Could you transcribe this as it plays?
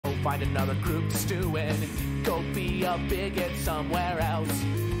find another group to stew in. Go be a bigot somewhere else.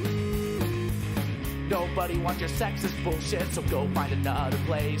 Nobody wants your sexist bullshit, so go find another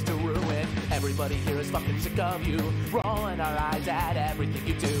place to ruin. Everybody here is fucking sick of you, rolling our eyes at everything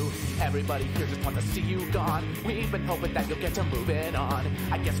you do. Everybody here just wants to see you gone. We've been hoping that you'll get to moving on.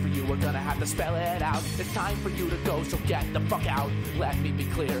 I guess for you we're gonna have to spell it out. It's time for you to go, so get the fuck out. Let me be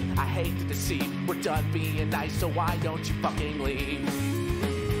clear, I hate to deceive. We're done being nice, so why don't you fucking leave?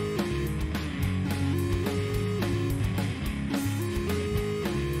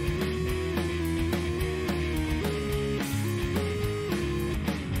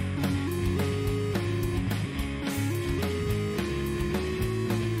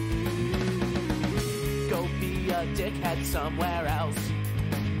 Dickhead somewhere else.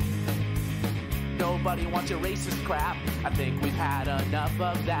 Nobody wants your racist crap. I think we've had enough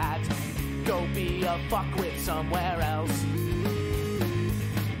of that. Go be a fuckwit somewhere else.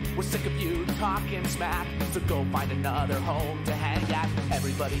 We're sick of you talking smack, so go find another home to hang at.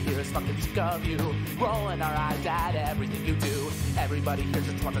 Everybody here is fucking sick of you, rolling our eyes at everything you do. Everybody here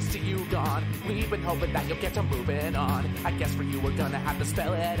just wants to see you gone. We've been hoping that you'll get to moving on. I guess for you we're gonna have to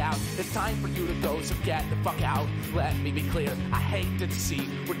spell it out. It's time for you to go, so get the fuck out. Let me be clear, I hate to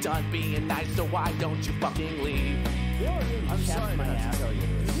deceive. We're done being nice, so why don't you fucking leave? I'm sorry to have to tell you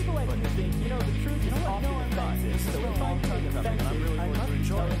this. People like you think, the truth is often offensive, so if I'm talking about it, I'm really going to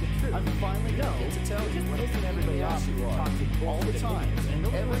enjoy it. I'm finally going to get to tell you. Just listen everybody else you are all the time. And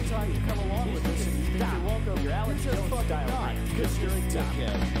every time you come along with this and you think you're welcome, you're Alex Jones style, because you're a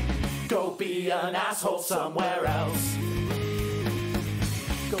dickhead. Go be an asshole somewhere else.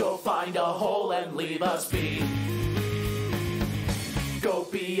 Go find a hole and leave us be. Go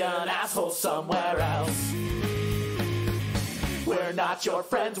be an asshole somewhere else. We're not your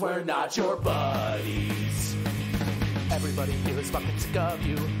friends, we're not your buddies. Everybody here is fucking sick of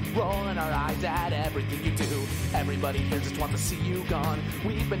you, rolling our eyes at everything you do. Everybody here just wants to see you gone.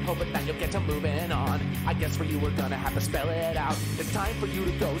 We've been hoping that you'll get to moving on. I guess for you we're gonna have to spell it out. It's time for you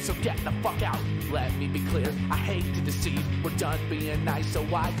to go, so get the fuck out. Let me be clear, I hate to deceive. We're done being nice, so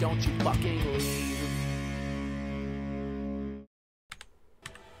why don't you fucking leave?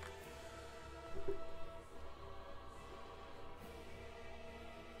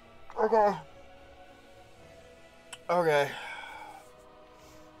 Okay.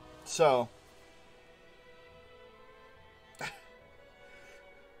 So,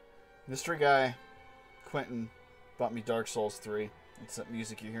 mystery guy, Quentin, bought me Dark Souls 3. It's that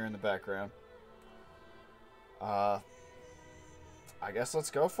music you hear in the background. I guess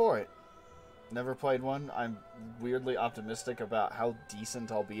let's go for it. Never played one. I'm weirdly optimistic about how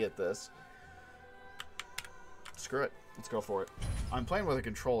decent I'll be at this. Screw it. Let's go for it. I'm playing with a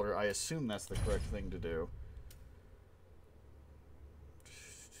controller. I assume that's the correct thing to do.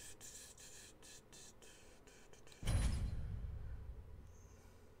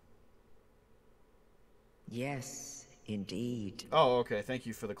 Yes, indeed. Oh, okay. Thank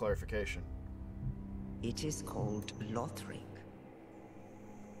you for the clarification. It is called Lothric,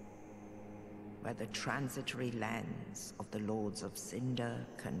 where the transitory lands of the Lords of Cinder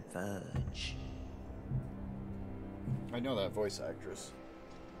converge. I know that voice actress.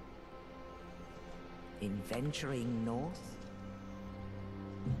 In venturing north,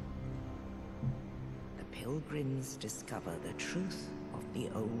 the pilgrims discover the truth of the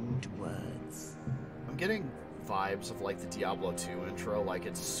old words. I'm getting vibes of like the Diablo 2 intro, like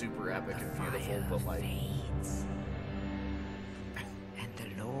it's super epic and beautiful, but like fades, and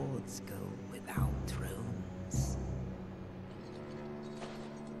the lords go without thrones.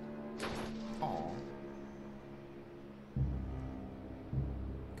 Aw.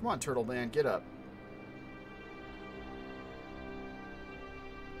 Come on, Turtle Man, get up.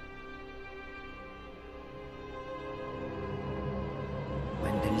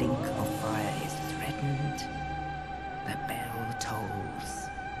 When the link of fire is threatened, the bell tolls,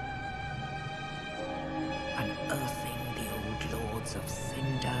 unearthing the old lords of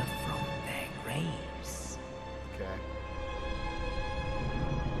Cinder from their graves. Okay.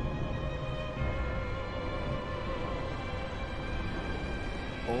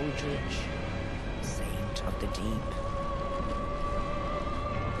 Aldrich, saint of the deep.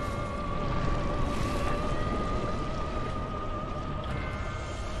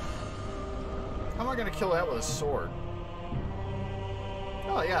 How am I gonna kill that with a sword?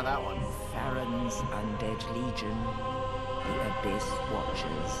 Oh yeah, that one. Farron's undead legion, the Abyss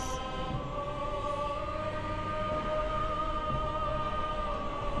Watchers.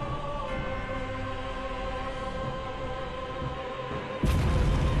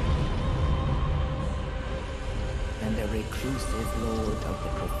 And the reclusive lord of the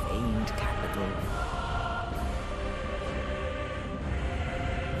profane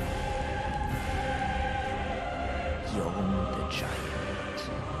giant.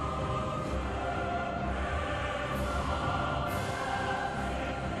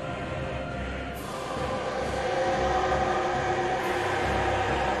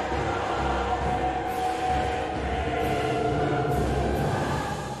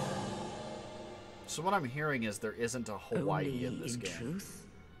 So what I'm hearing is there isn't a Hawaii Only in this in game. truth,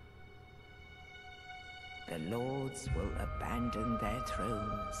 the lords will abandon their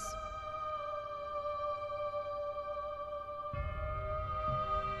thrones.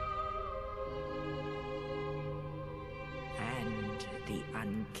 And the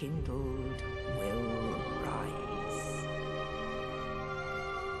unkindled will rise.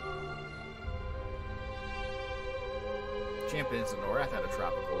 Champions of North had a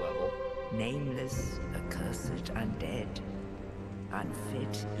tropical level. Nameless, accursed undead,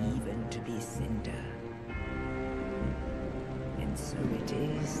 unfit even to be cinder. And so it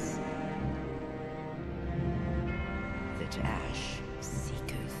is that ash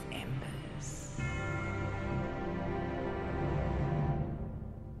seeketh embers.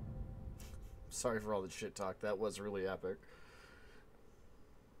 Sorry for all the shit talk. That was really epic.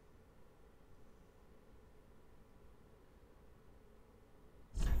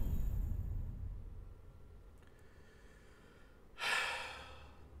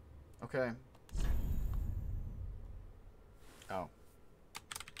 Okay. Oh.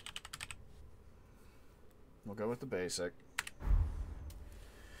 We'll go with the basic.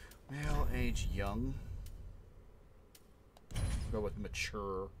 Male, age, young. Go with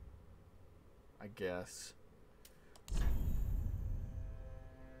mature, I guess.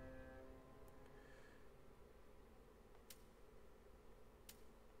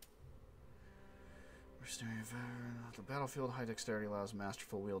 Restoring veteran. The battlefield high dexterity allows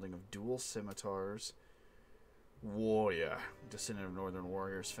masterful wielding of dual scimitars. Warrior. Descendant of northern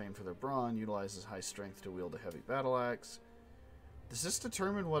warriors famed for their brawn, utilizes high strength to wield a heavy battle axe. Does this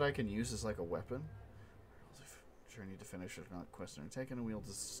determine what I can use as like a weapon? Journey to finish is not quest undertaken, and wields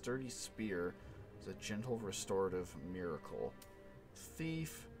a sturdy spear as a gentle restorative miracle.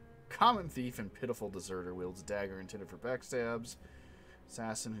 Thief. Common thief and pitiful deserter, wields dagger intended for backstabs.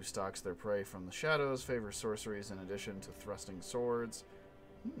 Assassin who stalks their prey from the shadows, favors sorceries in addition to thrusting swords.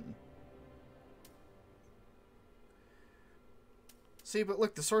 See, but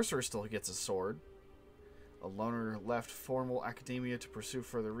look, the sorcerer still gets a sword. A loner left formal academia to pursue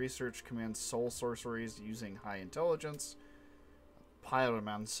further research, commands soul sorceries using high intelligence.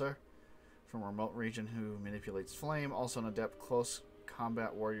 Pyromancer from a remote region who manipulates flame, also an adept close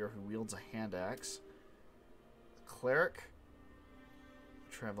combat warrior who wields a hand axe. Cleric.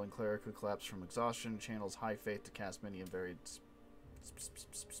 Traveling cleric who collapsed from exhaustion, channels high faith to cast many and varied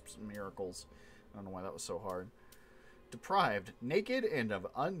miracles. I don't know why that was so hard. Deprived, naked and of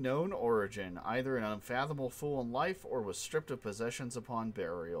unknown origin, either an unfathomable fool in life or was stripped of possessions upon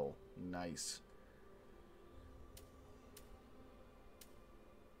burial. Nice.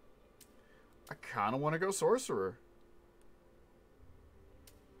 I kind of want to go sorcerer.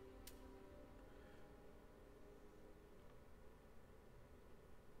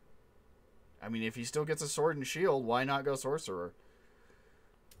 I mean, if he still gets a sword and shield, why not go sorcerer?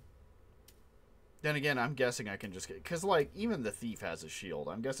 Then again, I'm guessing I can just get... Because, like, even the thief has a shield.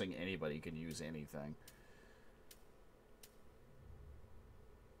 I'm guessing anybody can use anything.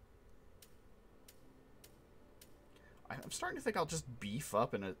 I'm starting to think I'll just beef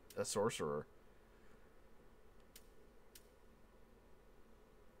up in a sorcerer.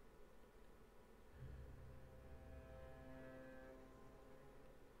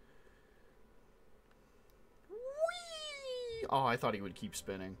 Whee! Oh, I thought he would keep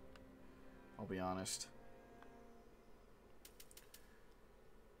spinning. I'll be honest.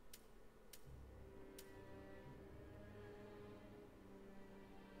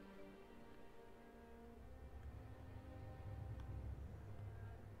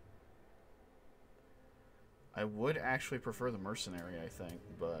 I would actually prefer the mercenary, I think,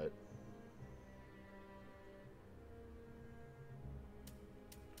 but...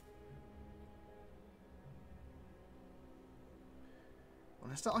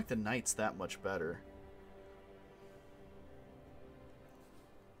 Well, it's not like the knight's that much better.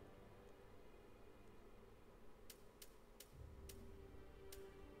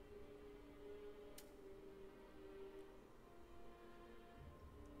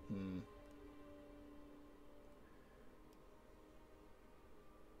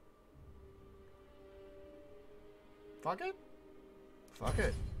 Fuck it. Fuck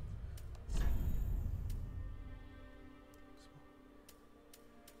it.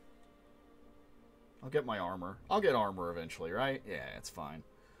 I'll get my armor. I'll get armor eventually, right? Yeah, it's fine.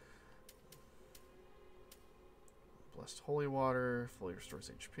 Blessed Holy Water. Fully restores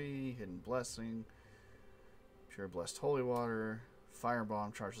HP. Hidden Blessing. Pure Blessed Holy Water.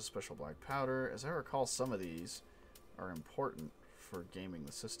 Firebomb. Charges Special Black Powder. As I recall, some of these are important for gaming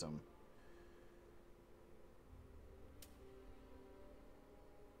the system.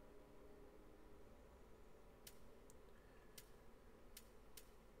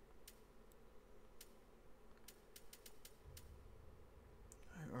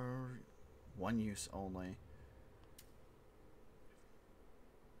 One use only.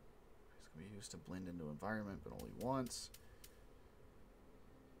 It's going to be used to blend into environment, but only once.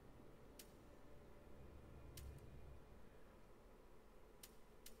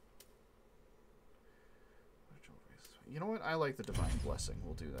 You know what? I like the Divine Blessing.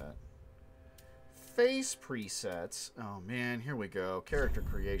 We'll do that. Face presets. Oh, man. Here we go. Character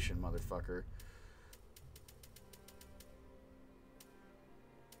creation, motherfucker.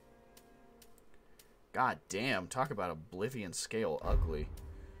 God damn, talk about Oblivion scale ugly.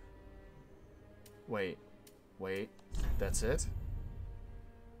 Wait, that's it?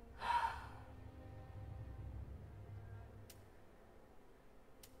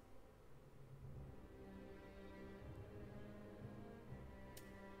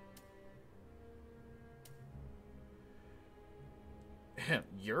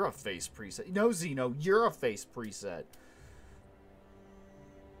 You're a face preset. No, Xeno, you're a face preset.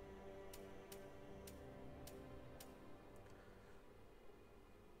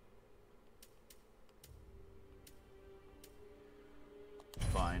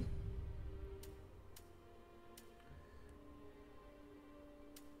 Fine.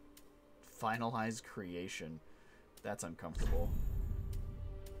 Finalize creation. That's uncomfortable.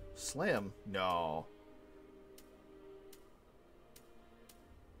 Slim? No.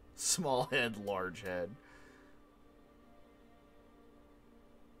 Small head, large head.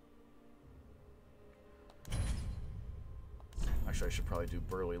 Actually, I should probably do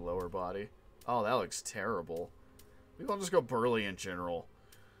burly lower body. Oh, that looks terrible. Maybe I'll just go burly in general.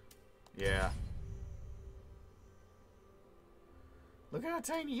 Yeah. Look how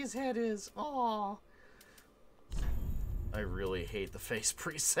tiny his head is. Aww. I really hate the face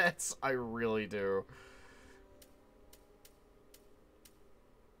presets. I really do.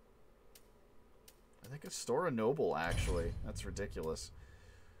 I think it's Stora Noble, actually. That's ridiculous.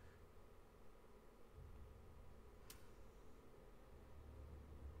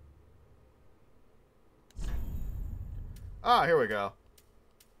 Ah, here we go.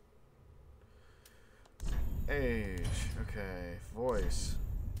 Age. Okay. Voice.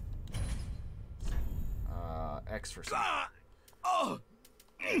 X for some.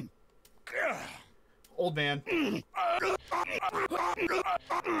 Old man.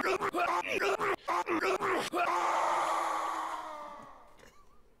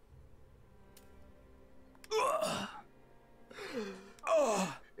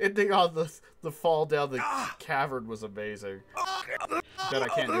 Ending on the fall down the cavern was amazing. Bet I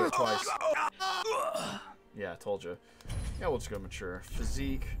can't do it twice. Yeah, I told you. Yeah, we'll just go mature.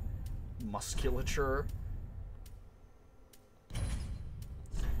 Physique. Musculature.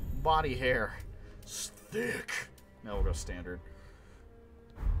 Body hair. Thick. Now we'll go standard.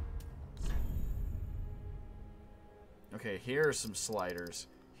 Okay, here are some sliders.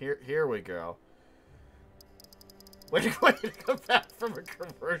 Here we go. Way to come back from a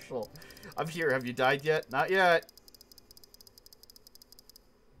commercial. I'm here. Have you died yet? Not yet.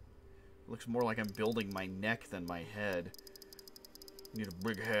 Looks more like I'm building my neck than my head. Need a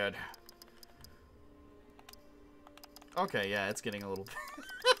big head. Okay, yeah, it's getting a little...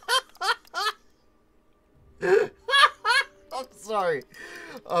 I'm sorry.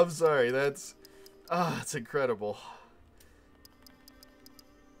 I'm sorry. That's... Ah, it's incredible.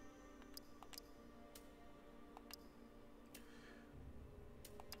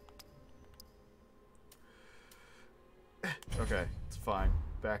 Okay, it's fine.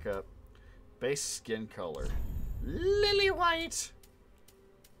 Back up. Base skin color. Lily white!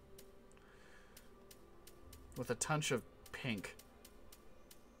 With a touch of pink.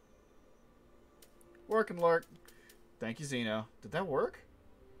 Working, Lark. Thank you, Xeno. Did that work?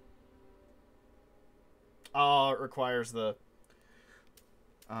 Oh, it requires the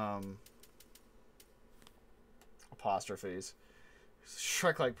apostrophes.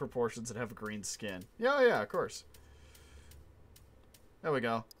 Shrek-like proportions and have green skin. Yeah, yeah, of course. There we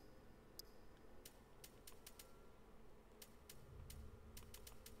go.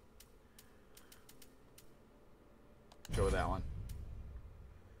 Go with that one.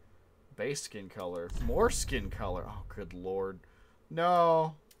 Base skin color. More skin color. Oh, good lord.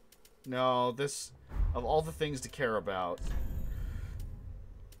 No. No, this... Of all the things to care about.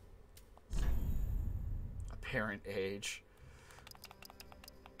 A Parent age.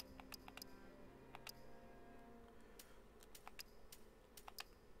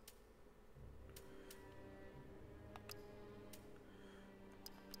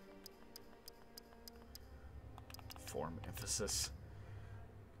 Form emphasis.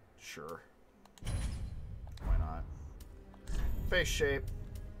 Sure. Why not? Face shape.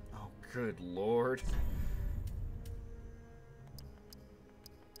 Oh, good lord.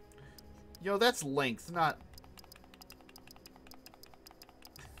 Yo, that's length, not...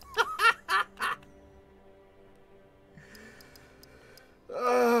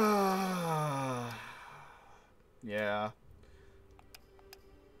 Yeah.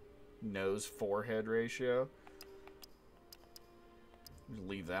 Nose forehead ratio.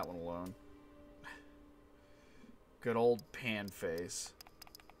 Leave that one alone. Good old pan face.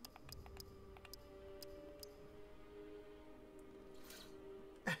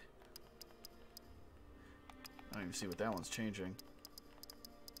 I don't even see what that one's changing.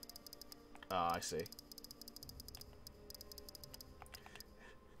 Ah, I see.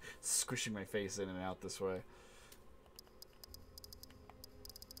 Squishing my face in and out this way.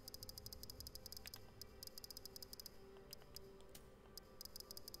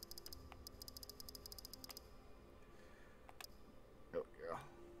 Oh, yeah.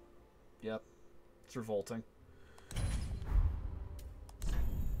 Yep. It's revolting.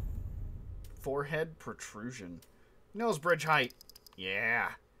 Forehead protrusion. Nose bridge height.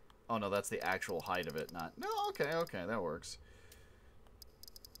 Yeah. Oh, no, that's the actual height of it, not... No, okay, okay, that works.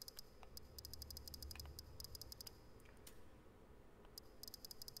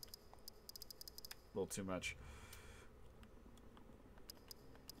 A little too much.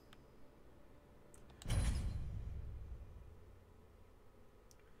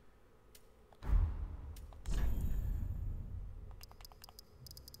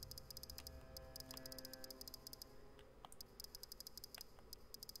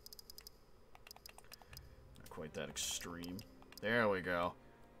 Not quite that extreme. There we go.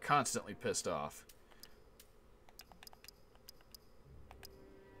 Constantly pissed off.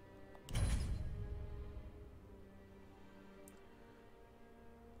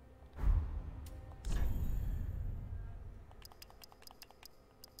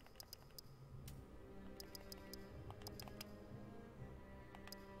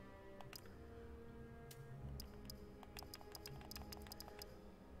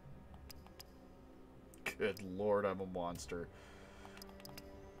 Good lord, I'm a monster.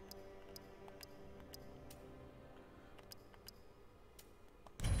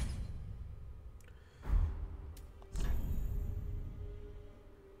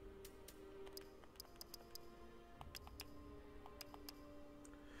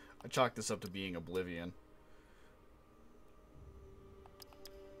 I chalk this up to being Oblivion.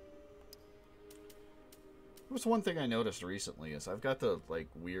 There was one thing I noticed recently is I've got the, like,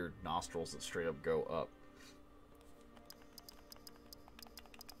 weird nostrils that straight up go up.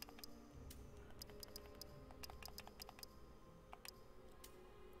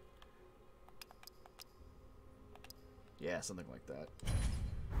 Yeah, something like that.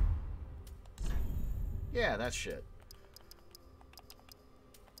 Yeah, that shit.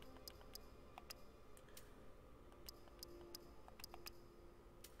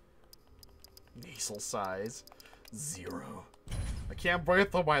 Nasal size, 0. I can't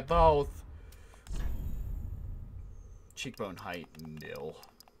breathe through my mouth. Cheekbone height, 0.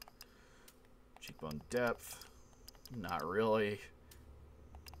 Cheekbone depth, not really.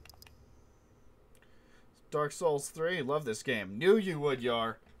 Dark Souls 3, love this game. Knew you would,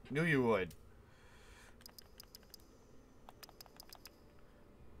 Yar. Knew you would.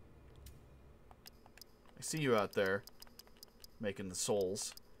 I see you out there, making the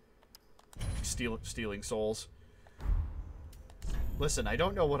souls. Stealing souls. Listen, I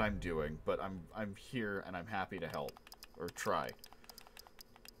don't know what I'm doing, but I'm here and I'm happy to help. Or try.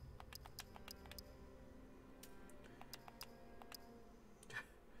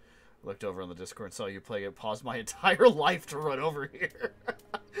 Looked over on the Discord and saw you play it. Paused my entire life to run over here.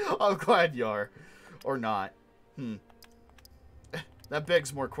 I'm glad you are. Or not. That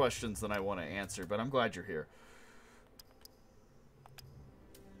begs more questions than I want to answer, but I'm glad you're here.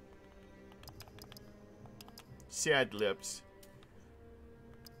 Sad lips.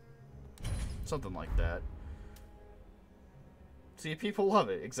 Something like that. See, people love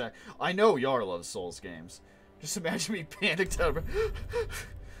it. Exactly. I know Yar loves Souls games. Just imagine me panicked out.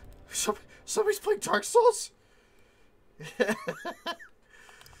 Somebody's playing Dark Souls?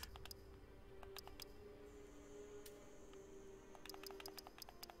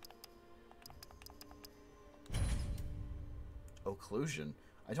 Occlusion?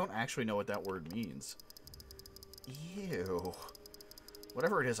 I don't actually know what that word means. Ew.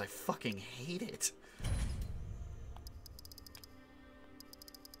 Whatever it is, I fucking hate it.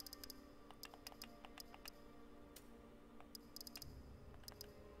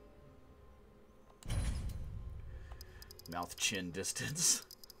 Mouth-chin distance.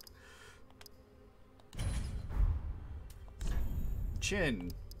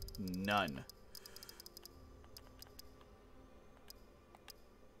 Chin, none.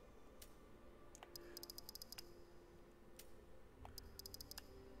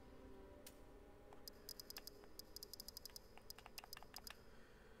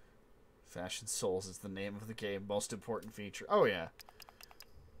 Fashion Souls is the name of the game. Most important feature. Oh, yeah.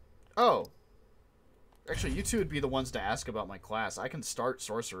 Oh. Actually, you two would be the ones to ask about my class. I can start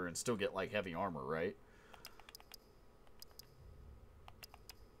Sorcerer and still get, like, heavy armor, right?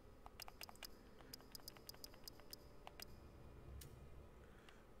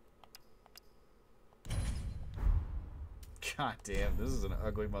 God damn, this is an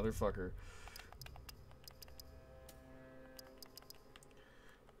ugly motherfucker.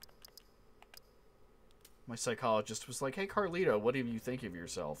 My psychologist was like, hey, Carledo, what do you think of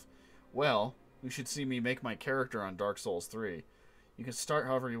yourself? Well, you should see me make my character on Dark Souls 3. You can start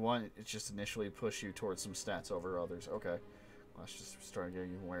however you want. It's just initially push you towards some stats over others. Okay. Let's just start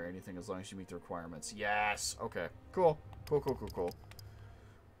getting you to wear anything as long as you meet the requirements. Yes! Okay. Cool. Cool, cool, cool,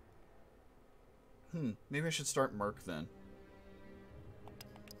 cool. Maybe I should start Merc then.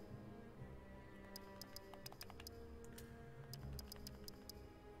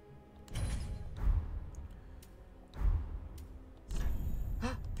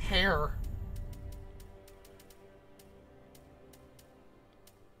 Hair.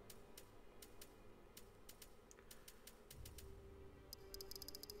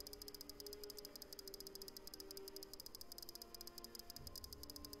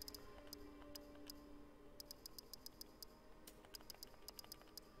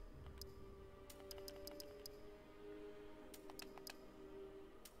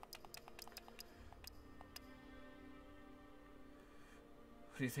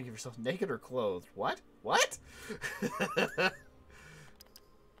 What do you think of yourself? Naked or clothed? What? What?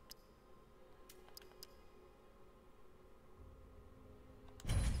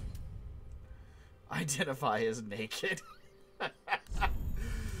 Identify as naked.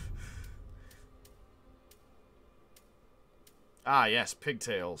 Ah, yes,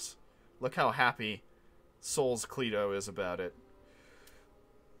 pigtails. Look how happy Souls Cleto is about it.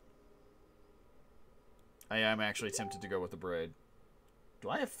 I am actually tempted to go with the braid. Do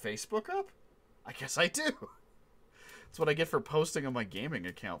I have Facebook up? I guess I do. That's what I get for posting on my gaming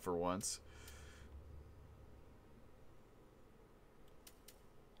account for once.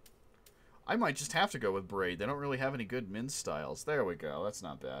 I might just have to go with braid. They don't really have any good men's styles. There we go. That's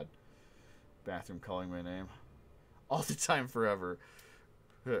not bad. Bathroom calling my name. All the time, forever.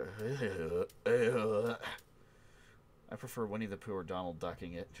 I prefer Winnie the Pooh or Donald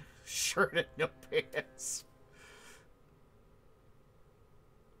ducking it. Shirt and no pants.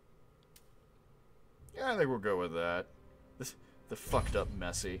 Yeah, I think we'll go with that. The fucked up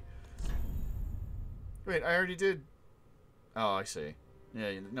messy. Wait, I already did. Oh, I see.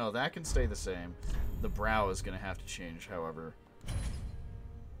 Yeah, no, that can stay the same. The brow is going to have to change, however.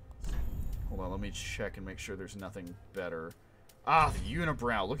 Hold on, let me check and make sure there's nothing better. Ah, the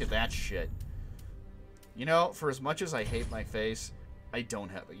unibrow. Look at that shit. You know, for as much as I hate my face, I don't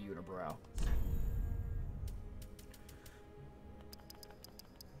have a unibrow.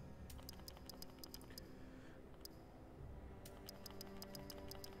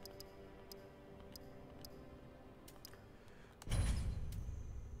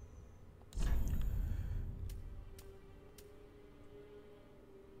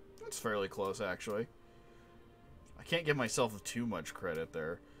 It's fairly close, actually. I can't give myself too much credit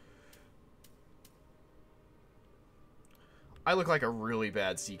there. I look like a really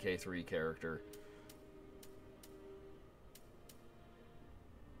bad CK3 character.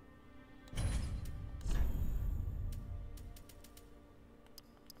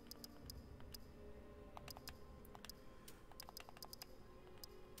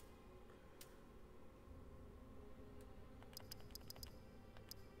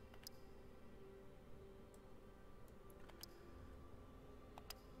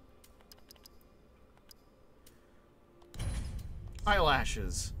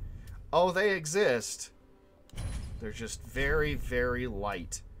 Eyelashes. Oh, they exist. They're just very, very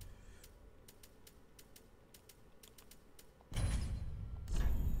light.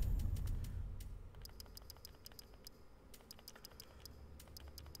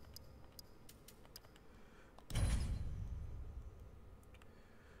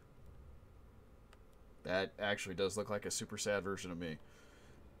 That actually does look like a super sad version of me.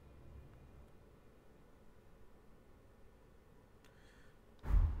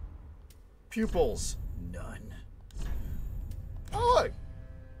 Pupils. None. Oh, look!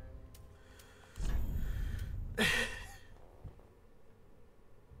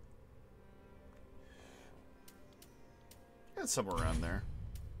 It's somewhere around there.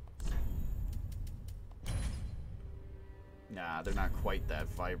 Nah, they're not quite that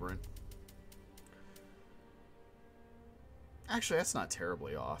vibrant. Actually, that's not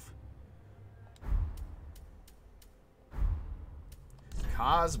terribly off.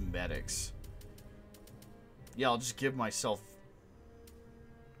 Cosmetics. Yeah, I'll just give myself...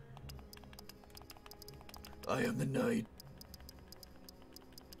 I am the knight.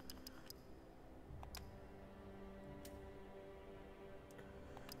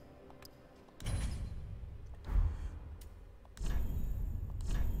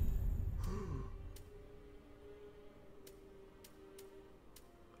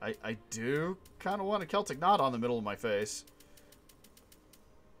 I do kind of want a Celtic knot on the middle of my face.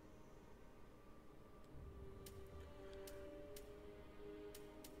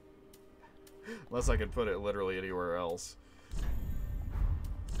 Unless I could put it literally anywhere else.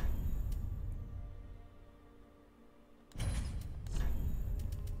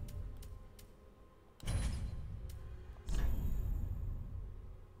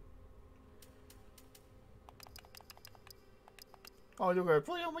 Oh, you're gonna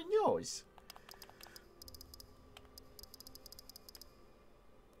play on my nose.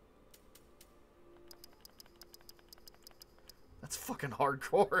 That's fucking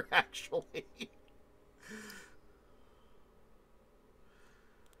hardcore, actually.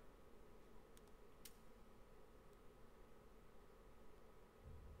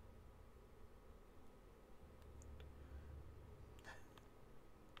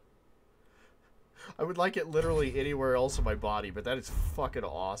 I would like it literally anywhere else in my body, but that is fucking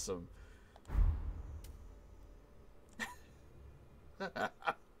awesome.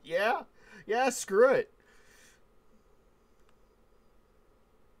 Yeah? Yeah, screw it.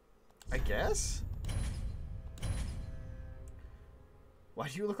 I guess? Why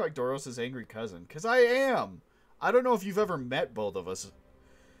do you look like Doros' angry cousin? Because I am! I don't know if you've ever met both of us.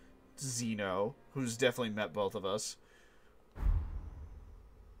 Zeno, who's definitely met both of us.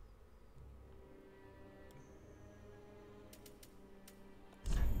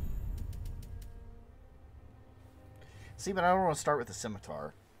 See, but I don't want to start with the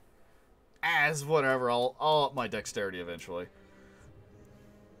scimitar. As whatever, I'll up my dexterity eventually.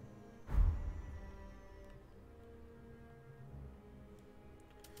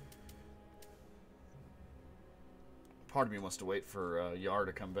 Part of me wants to wait for Yar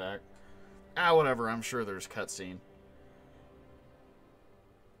to come back. Ah, whatever, I'm sure there's cutscene.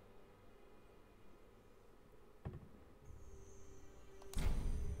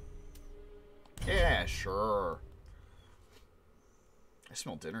 Yeah, sure. I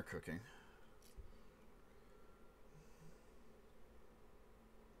smell dinner cooking.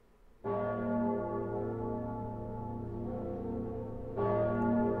 I'm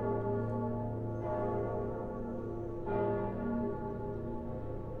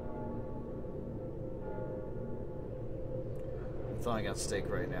thawing out steak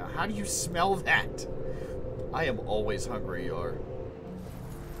right now. How do you smell that? I am always hungry, Yar.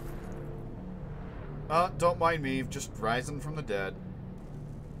 Don't mind me, just rising from the dead.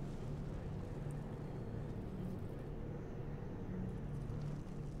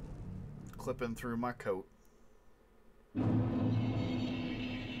 Clipping through my coat.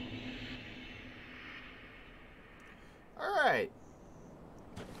 Alright.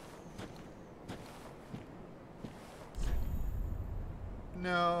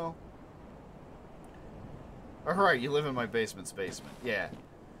 No. Alright, you live in my basement's basement. Yeah.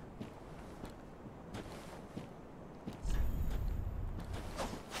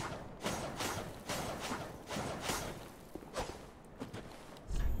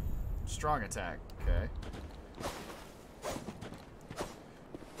 Strong attack, okay.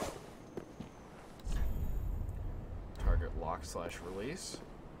 Target lock/release.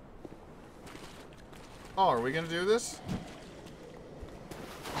 Oh, are we gonna do this?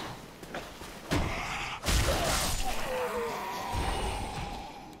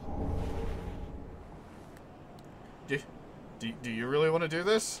 Do you really want to do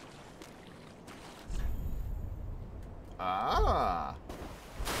this? Ah.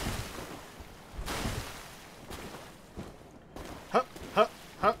 Hup, hup,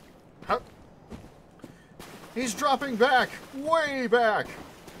 hup, hup. He's dropping back, way back.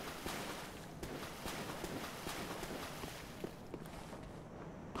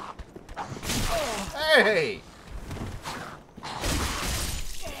 Oh. Hey!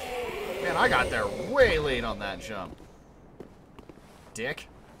 Man, I got there way late on that jump. Dick.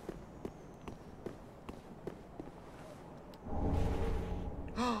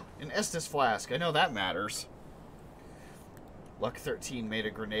 An Estus flask. I know that matters. Luck 13 made a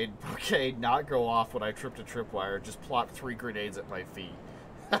grenade bouquet not go off when I tripped a tripwire. Just plopped 3 grenades at my feet.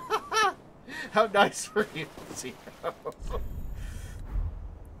 How nice for you, Zero.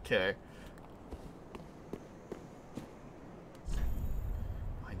 Okay.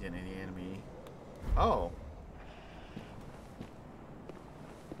 Identity enemy. Oh.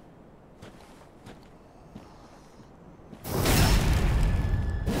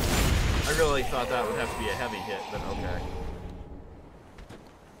 I really thought that would have to be a heavy hit, but okay.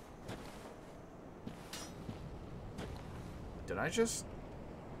 Did I just...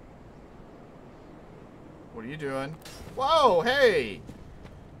 What are you doing? Whoa, hey!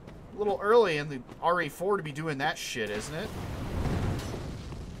 A little early in the RE4 to be doing that shit, isn't it?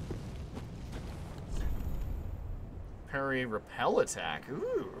 Parry repel attack.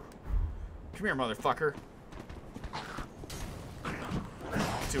 Ooh. Come here, motherfucker.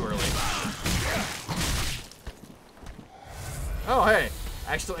 Too early. Oh, hey.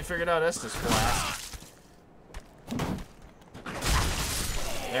 Accidentally figured out Estus Flask.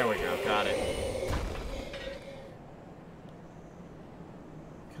 There we go. Got it.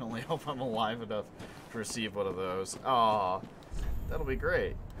 Can only hope I'm alive enough to receive one of those. Aw. That'll be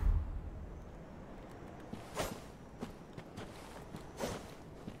great.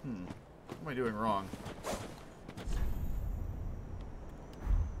 What am I doing wrong?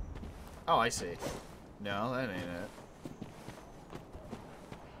 Oh, I see. No, that ain't it.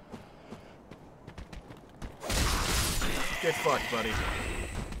 Get fucked, buddy.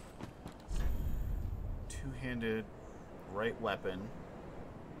 Two-handed right weapon.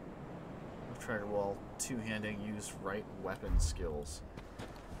 Left trigger while two-handing use right weapon skills.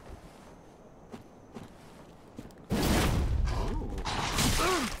 Ooh.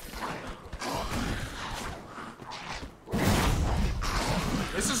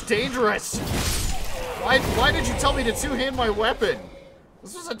 This is dangerous! Why did you tell me to two-hand my weapon?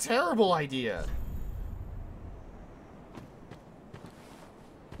 This was a terrible idea.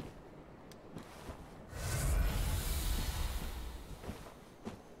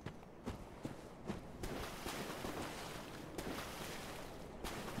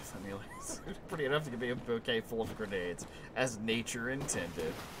 It's pretty enough to give me a bouquet full of grenades, as nature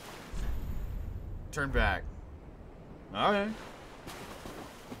intended. Turn back. Alright.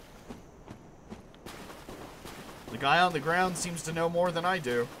 The guy on the ground seems to know more than I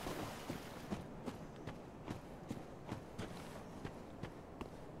do.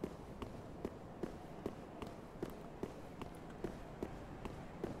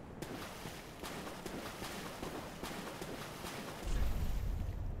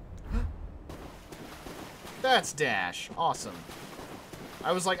 That's dash. Awesome.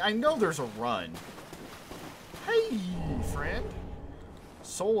 I was like, I know there's a run. Hey, friend.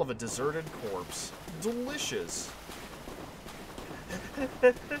 Soul of a deserted corpse. Delicious.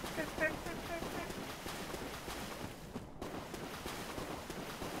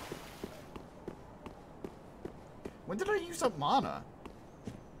 When did I use up mana?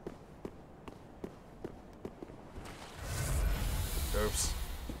 Oops.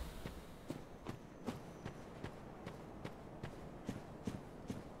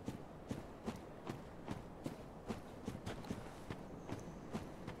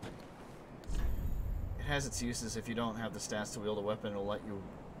 Has its uses. If you don't have the stats to wield a weapon, it'll let you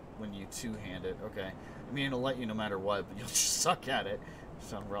when you two-hand it. Okay. I mean, it'll let you no matter what, but you'll just suck at it.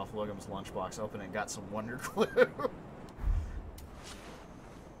 Found Ralph Williams' lunchbox open and got some Wonder Glue.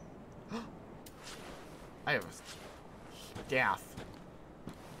 I have a Daft.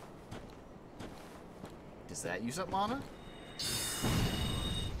 Does that use up mana?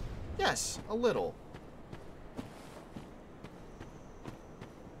 Yes, a little.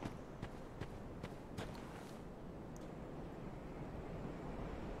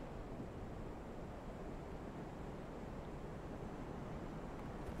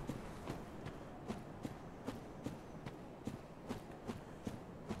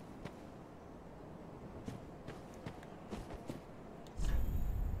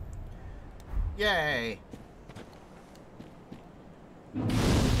 Yay!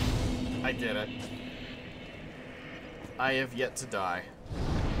 I did it. I have yet to die.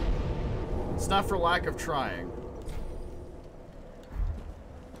 It's not for lack of trying.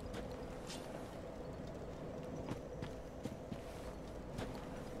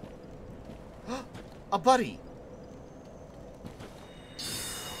 A buddy!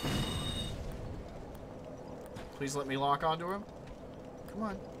 Please let me lock onto him. Come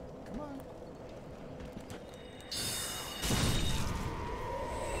on. Come on.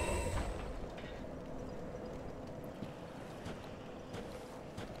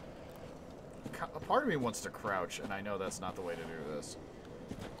 A part of me wants to crouch, and I know that's not the way to do this.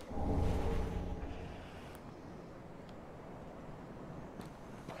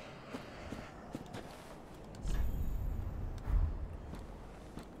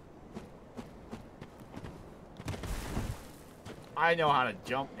 I know how to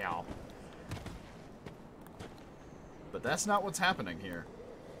jump now. But that's not what's happening here.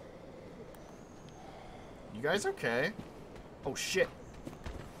 You guys okay? Oh, shit.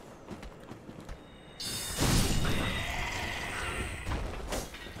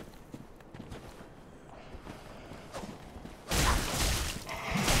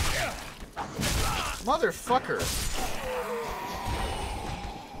 Motherfucker.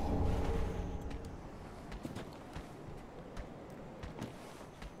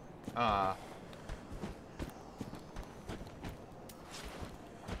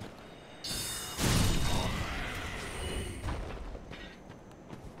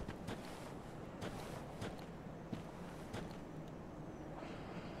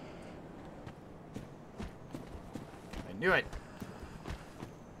 I knew it.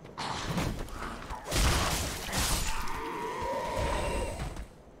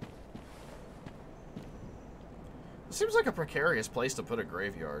 It seems like a precarious place to put a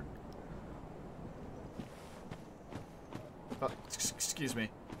graveyard. Oh, excuse me.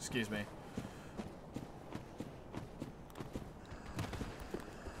 Excuse me.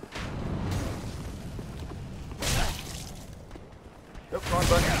 Nope, wrong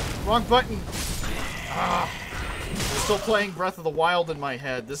button. Wrong button! Ah! I'm still playing Breath of the Wild in my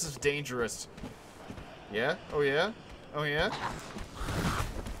head. This is dangerous. Yeah? Oh yeah? Oh yeah?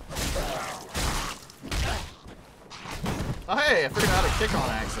 Oh hey, I figured out how to kick on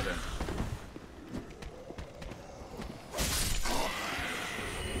accident.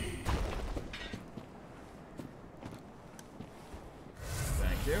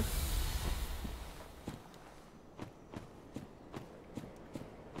 Thank you.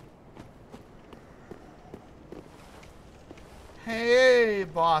 Hey,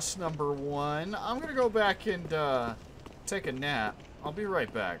 boss number one. I'm gonna go back and take a nap. I'll be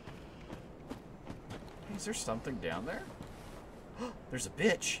right back. Hey, is there something down there? There's a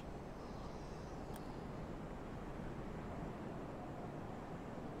bitch.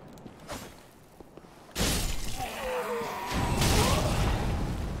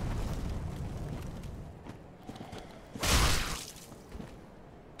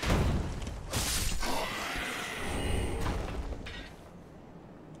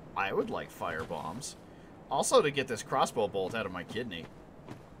 I would like fire bombs. Also to get this crossbow bolt out of my kidney.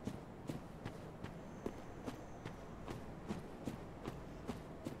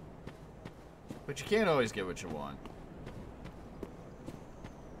 But you can't always get what you want.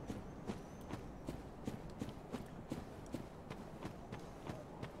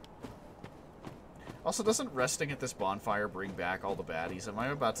 Also, doesn't resting at this bonfire bring back all the baddies? Am I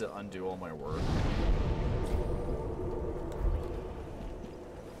about to undo all my work?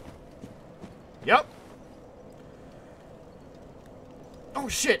 Yep. Oh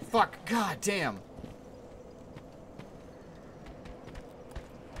shit, fuck, god damn.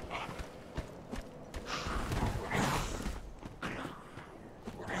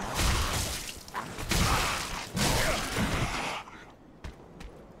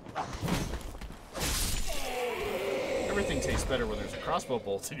 Everything tastes better when there's a crossbow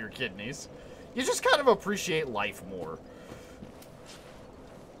bolt in your kidneys. You just kind of appreciate life more.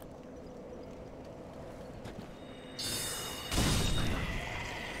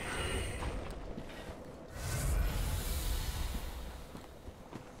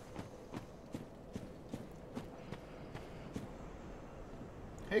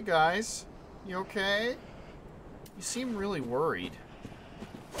 Hey guys, you okay? You seem really worried.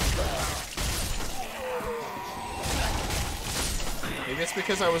 Maybe it's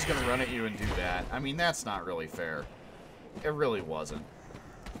because I was gonna run at you and do that. I mean, that's not really fair. It really wasn't.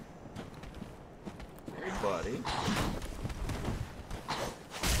 Hey buddy.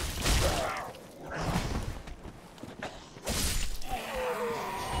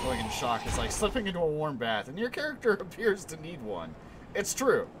 Going in shock is like slipping into a warm bath, and your character appears to need one. It's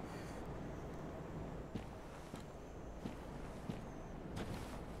true.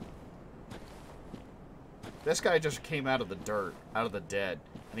 This guy just came out of the dirt, out of the dead,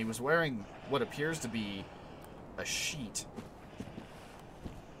 and he was wearing what appears to be a sheet.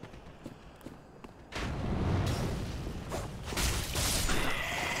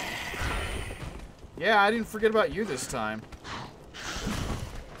 Yeah, I didn't forget about you this time.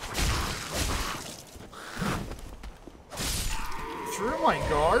 Through my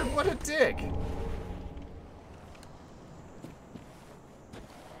guard? What a dick.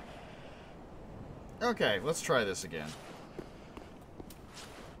 Okay, let's try this again.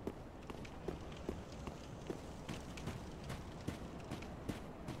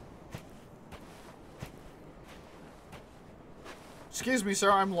 Excuse me,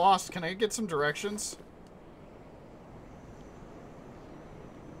 sir, I'm lost. Can I get some directions?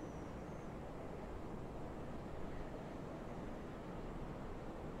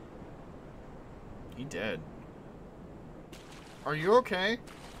 He dead. Are you okay?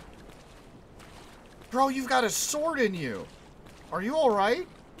 Bro, you've got a sword in you. Are you alright?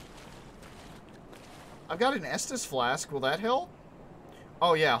 I've got an Estus flask. Will that help?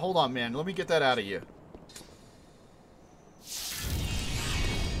 Oh, yeah. Hold on, man. Let me get that out of you.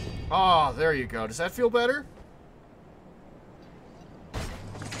 Oh, there you go. Does that feel better?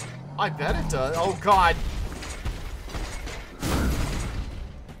 I bet it does. Oh, God.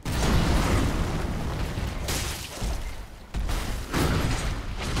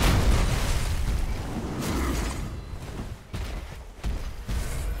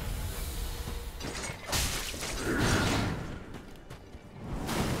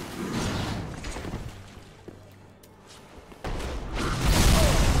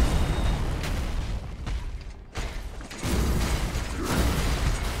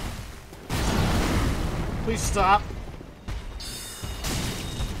 Please stop.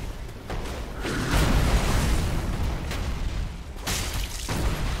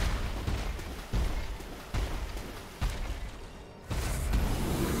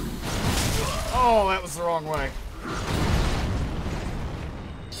 Oh, that was the wrong way.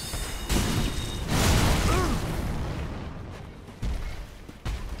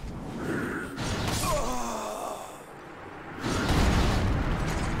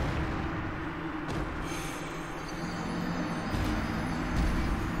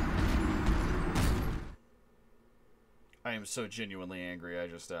 I am so genuinely angry I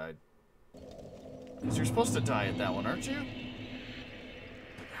just died. Because you're supposed to die at that one, aren't you?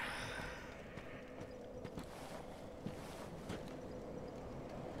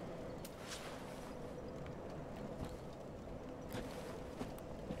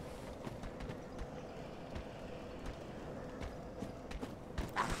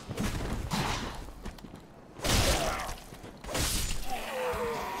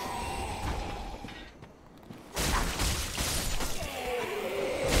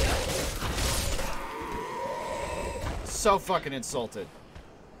 So fucking insulted.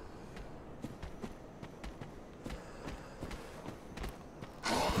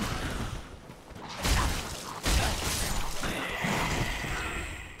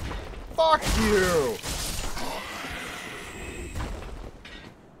 Fuck you!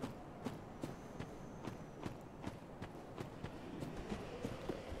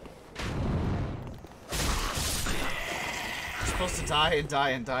 You're supposed to die and die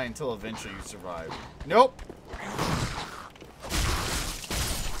and die until eventually you survive. Nope!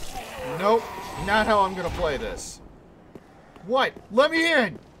 Nope, not how I'm gonna play this. What? Let me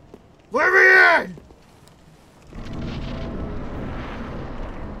in! Let me in!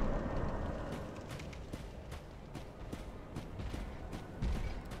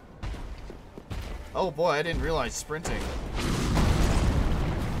 Oh boy, I didn't realize sprinting.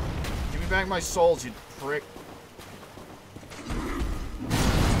 Give me back my souls, you prick.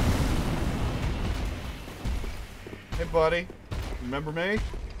 Hey buddy, remember me?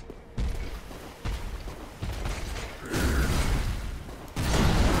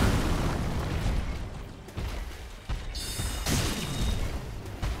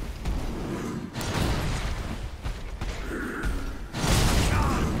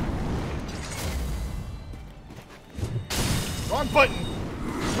 Wrong button!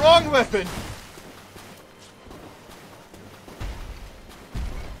 Wrong weapon!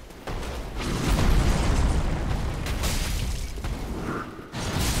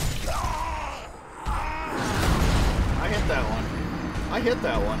 I hit that one. I hit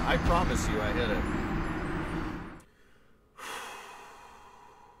that one. I promise you I hit it.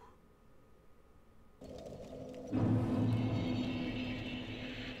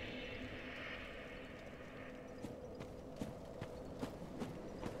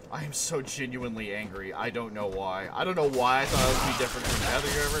 I am so genuinely angry. I don't know why. I don't know why I thought it would be different from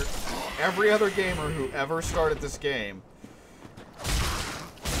every other gamer who ever started this game.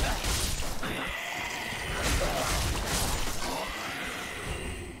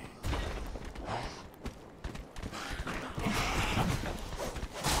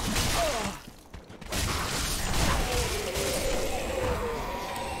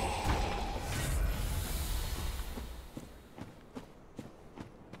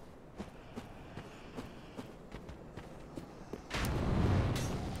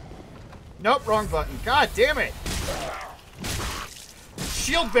 Nope, wrong button. God damn it!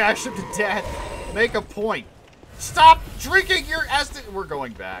 Shield bash him to death. Make a point. Stop drinking your Estus. We're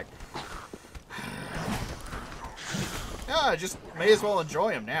going back. Yeah, just may as well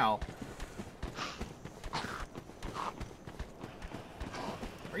enjoy him now.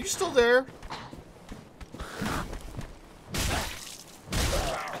 Are you still there?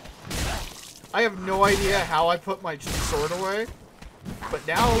 I have no idea how I put my sword away, but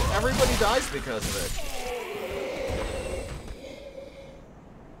now everybody dies because of it.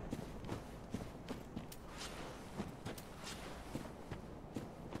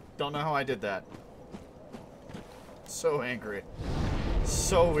 Don't know how I did that. So angry.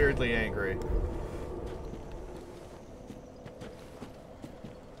 So weirdly angry.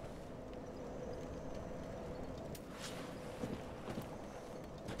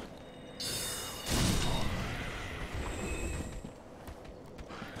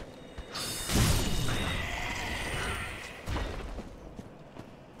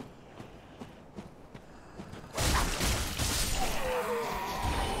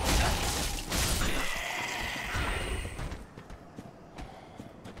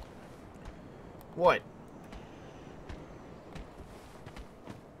 What?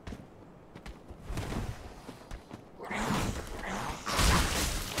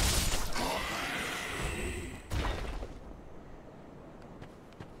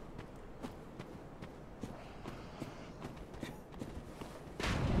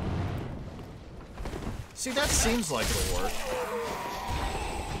 See, that seems like it'll work.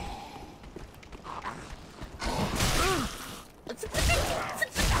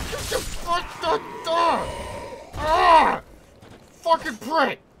 Fucking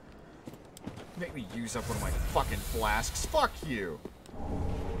prick! Make me use up one of my fucking flasks. Fuck you.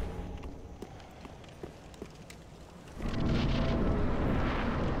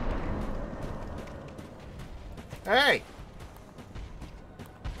 Hey!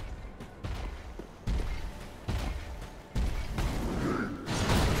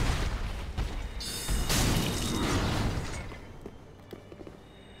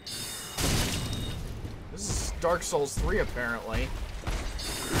 This is Dark Souls 3, apparently.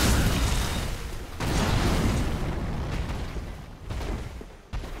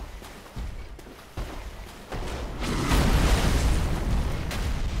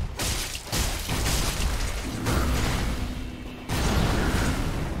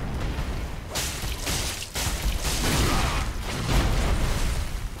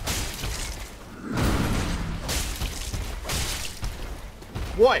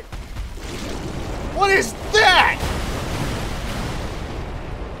 What? What is that?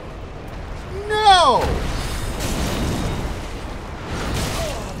 No!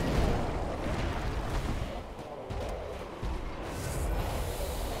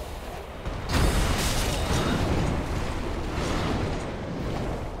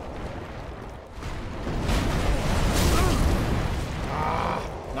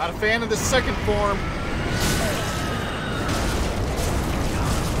 Not a fan of the second form.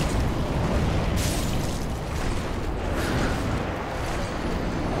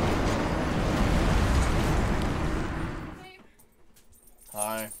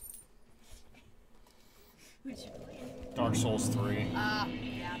 Hi. Dark Souls 3. Yeah.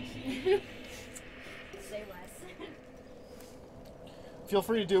 Say less. Feel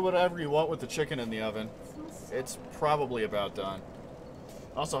free to do whatever you want with the chicken in the oven. It's probably about done.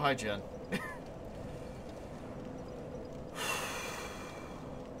 Also, hi, Jen.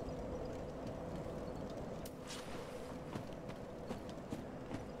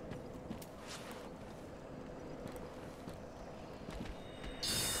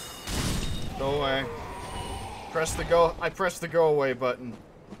 Go away. Press the go. I pressed the go away button.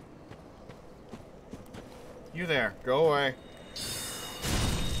 You there. Go away.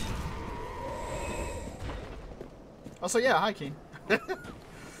 Also, yeah, hi, Keen.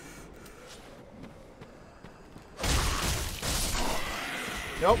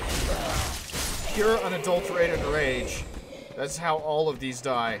 Nope. Pure unadulterated rage. That's how all of these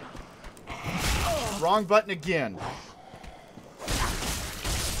die. Wrong button again.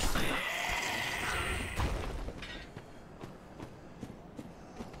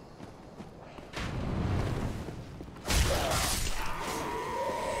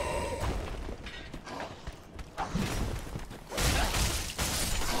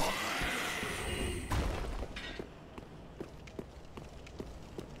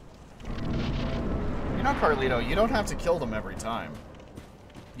 You know, Carledo, you don't have to kill them every time.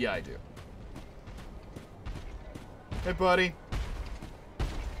 Yeah, I do. Hey, buddy.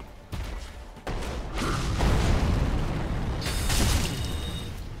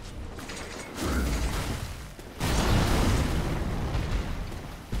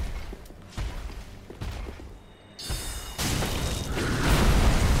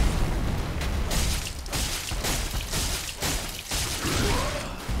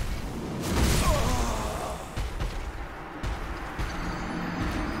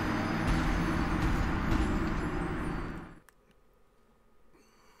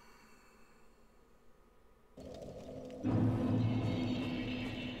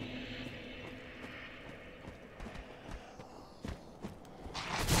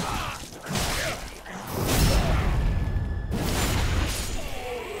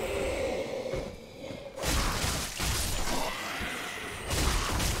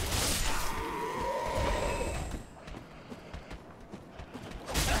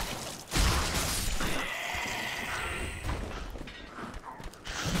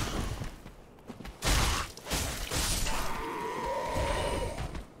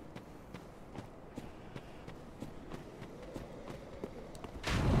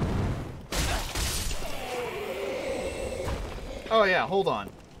 Oh yeah, hold on.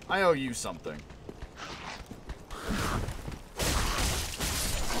 I owe you something.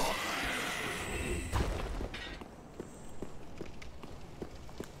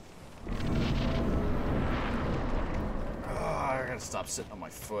 I gotta stop sitting on my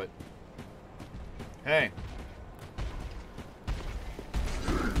foot. Hey.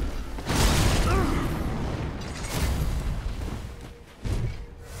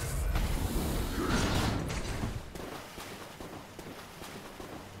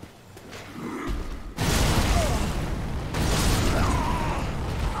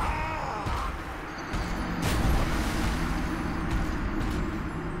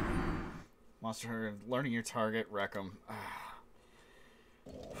 Monster Hunter, learning your target, wreck him.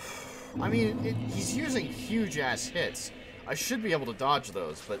 I mean, he's using huge-ass hits. I should be able to dodge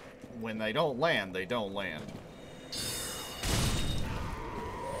those, but when they don't land, they don't land.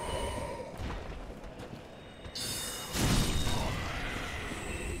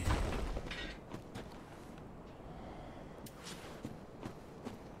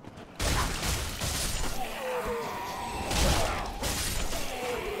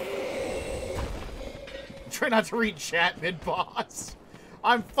 Try not to read chat mid-boss.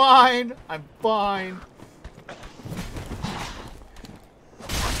 I'm fine. I'm fine.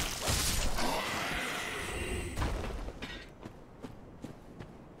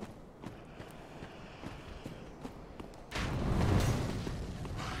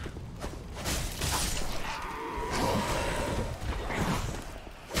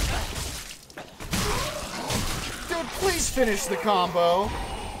 Dude, please finish the combo.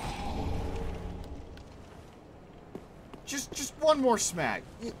 Just one more smack.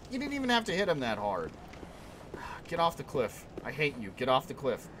 You didn't even have to hit him that hard. Get off the cliff. I hate you. Get off the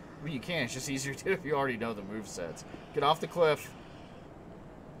cliff. I mean, you can. It's just easier to do if you already know the movesets. Get off the cliff.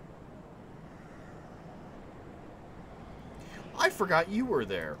 I forgot you were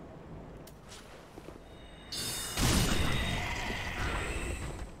there.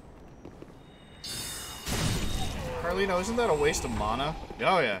 Carledo, isn't that a waste of mana?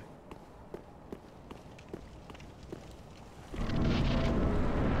 Oh, yeah.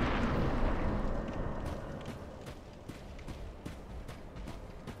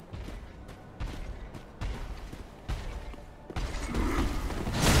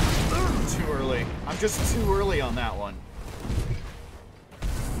 I'm just too early on that one.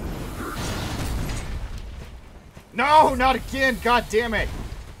 No, not again! God damn it!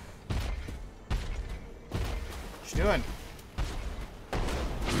 What you doing?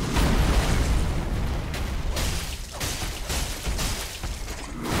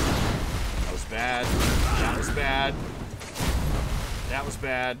 That was bad. That was bad. That was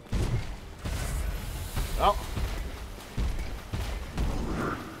bad. Oh.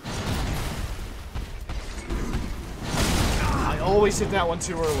 Always hit that one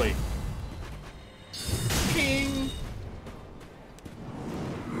too early. Ping!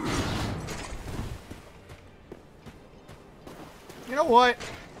 You know what?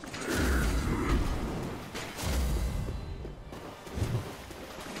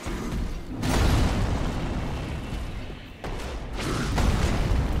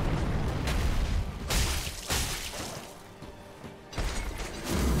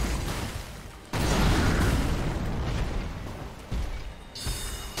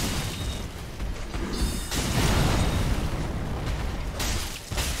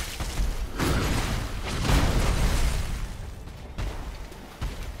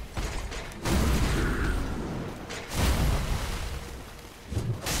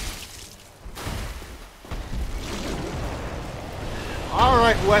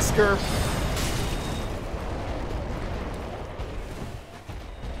 Alright, Wesker.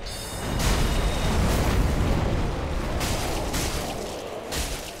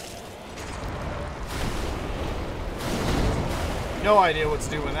 No idea what to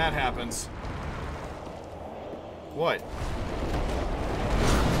do when that happens. What?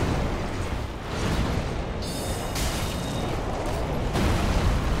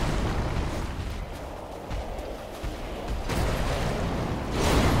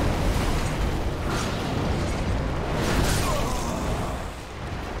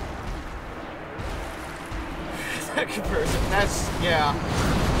 That comparison, that's, yeah.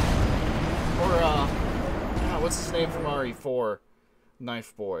 Or, what's his name from RE4?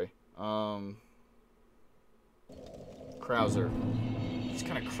 Knife Boy. Krauser. Just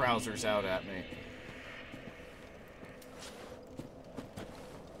kind of Krausers out at me.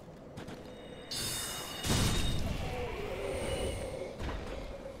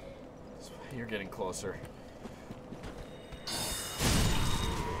 You're getting closer.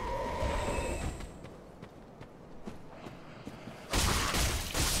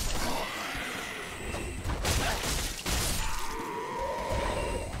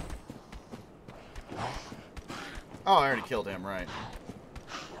 Oh, I already killed him, right.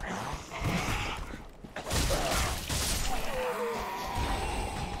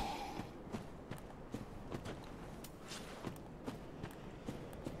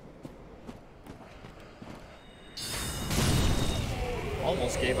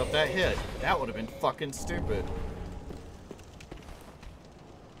 Almost gave up that hit. That would have been fucking stupid.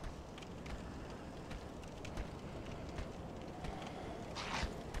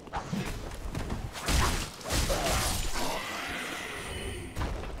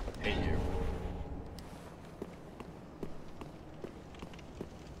 Hate you.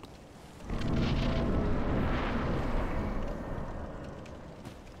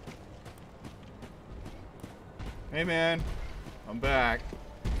 Hey man, I'm back.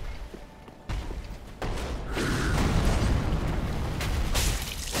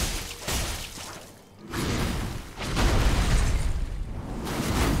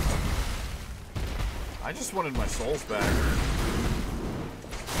 I just wanted my souls back.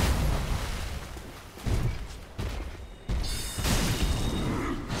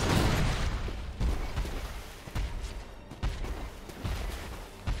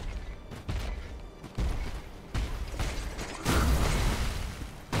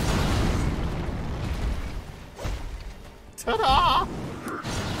 Ta-da!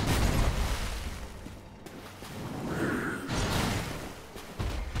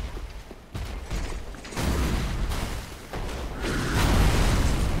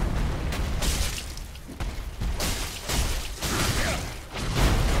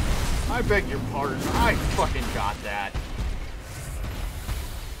 I beg your pardon. I fucking got that.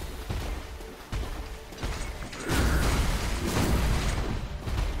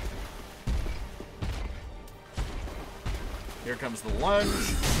 Here comes the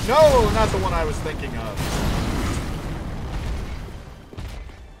lunge. No, not the one I was thinking of.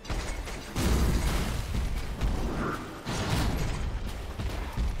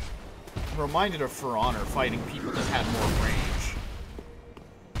 I'm reminded of For Honor fighting people that had more range.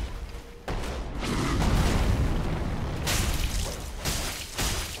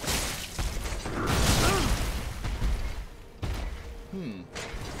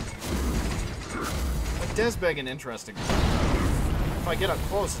 Desbeg an interesting one. If I get up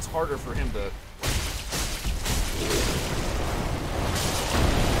close, it's harder for him to...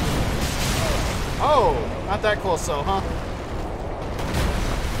 Oh! Not that close though, huh?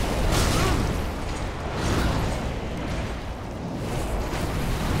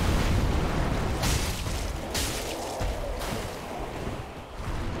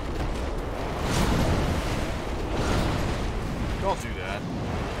 Don't do that.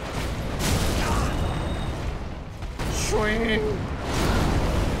 Swing!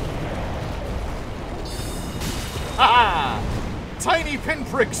 Ah! Tiny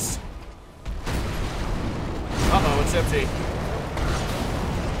pinpricks! Uh-oh, it's empty.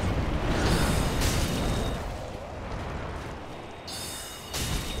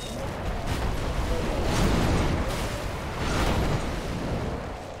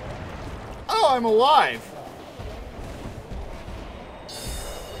 Oh, I'm alive!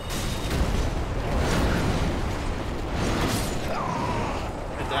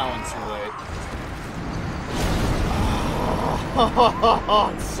 That one's too late.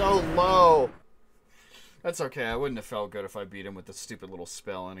 Oh, it's so low. That's okay. I wouldn't have felt good if I beat him with the stupid little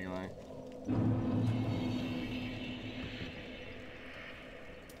spell anyway.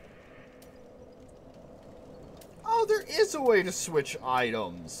 Oh, there is a way to switch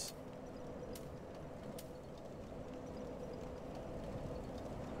items.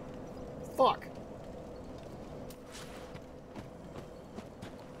 Fuck.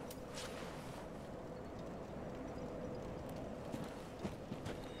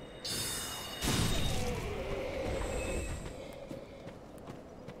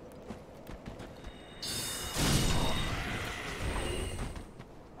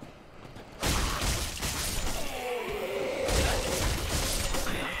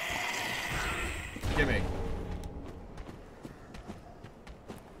 Gimme.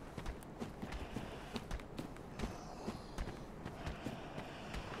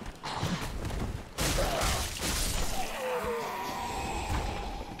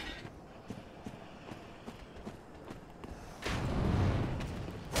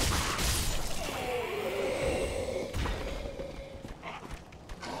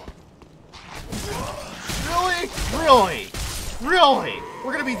 Really? Really?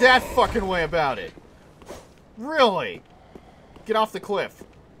 We're gonna be that fucking way about it. Really? Get off the cliff.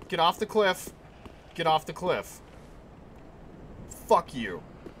 Get off the cliff. Get off the cliff. Fuck you.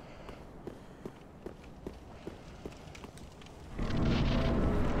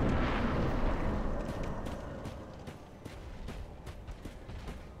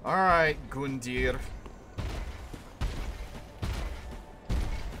 Alright, Gundir.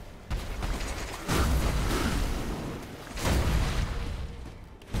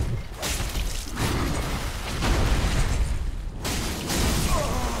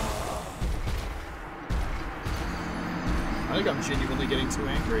 I think I'm genuinely getting too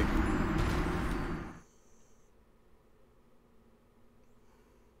angry.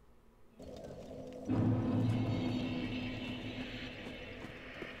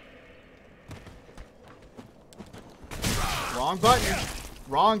 Wrong button.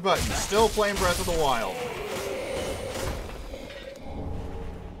 Wrong button. Still playing Breath of the Wild.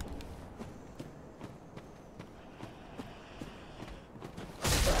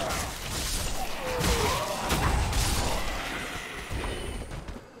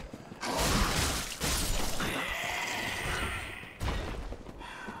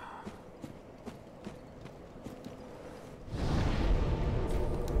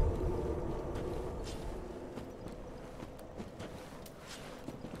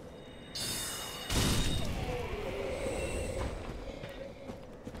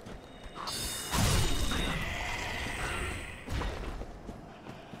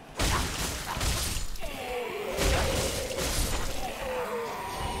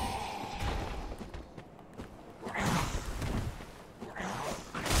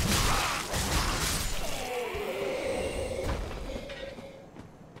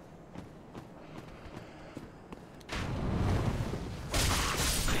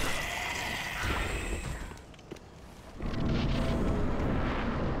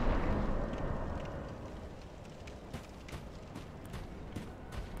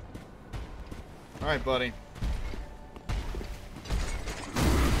 Alright, buddy.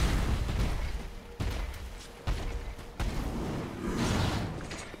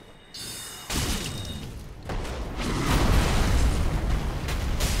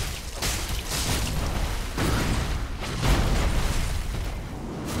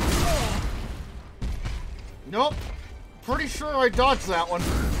 Nope. Pretty sure I dodged that one.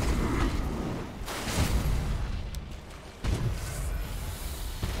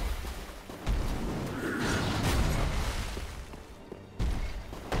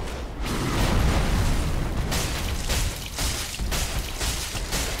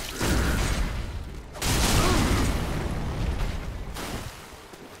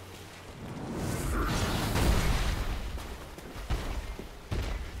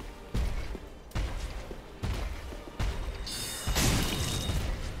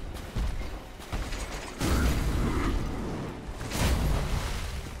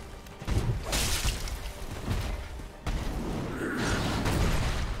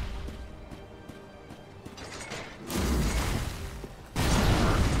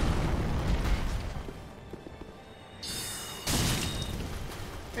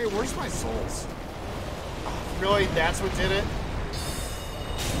 Hey, where's my souls? Really? That's what did it?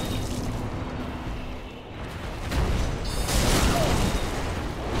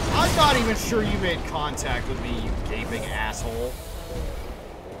 I'm not even sure you made contact with me, you gaping asshole.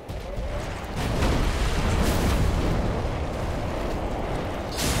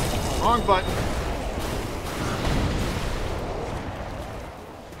 Wrong button.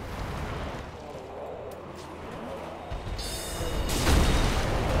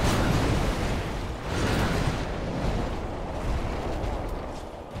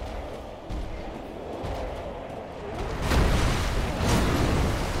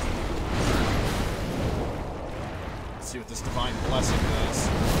 See what this divine blessing does.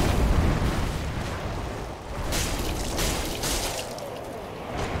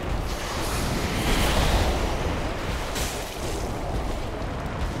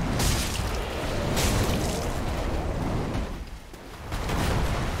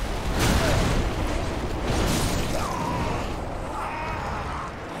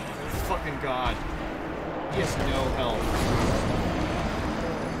 Fucking God. He has no help.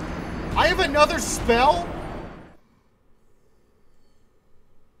 I have another spell?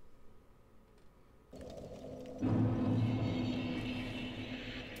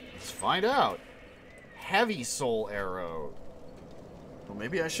 Find out. Heavy soul arrow. Well,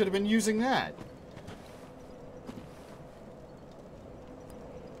 maybe I should have been using that.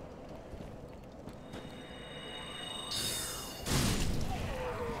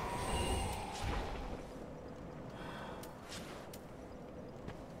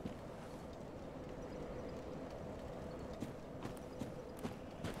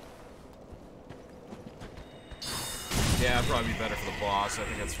 Yeah, it'd probably be better for the boss. I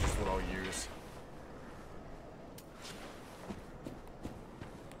think that's just what I'll use.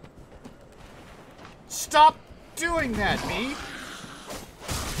 Stop doing that, me!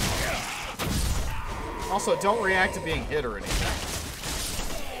 Also, don't react to being hit or anything.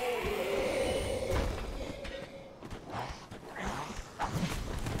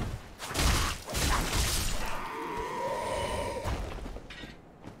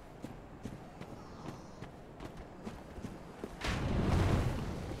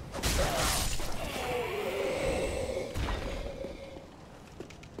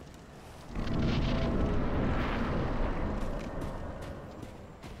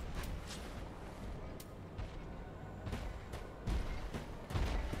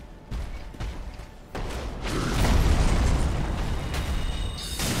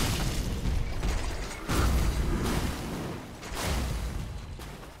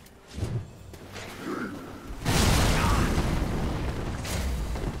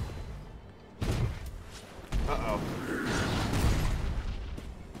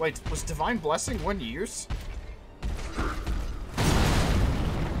 Wait, was Divine Blessing 1 use?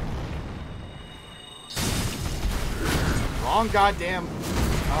 Wrong goddamn...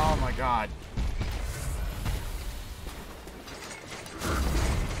 Oh my god.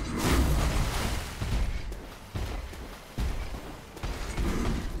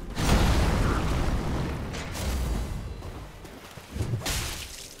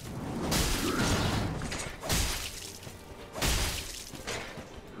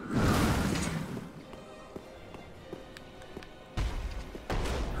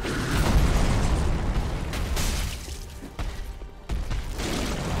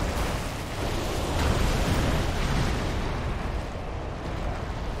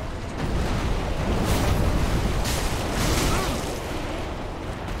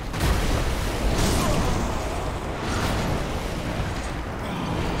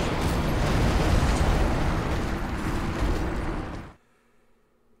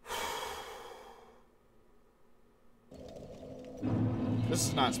 This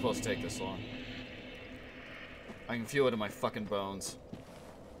is not supposed to take this long. I can feel it in my fucking bones.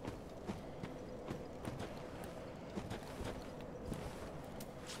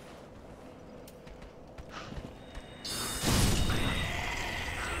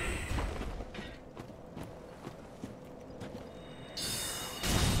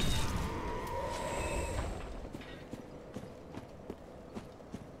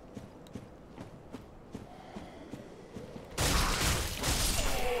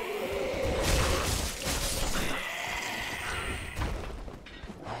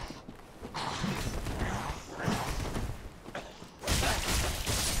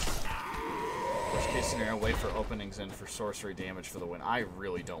 Wait for openings in for sorcery damage for the win. I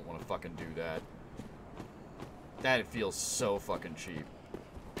really don't want to fucking do that. That feels so fucking cheap.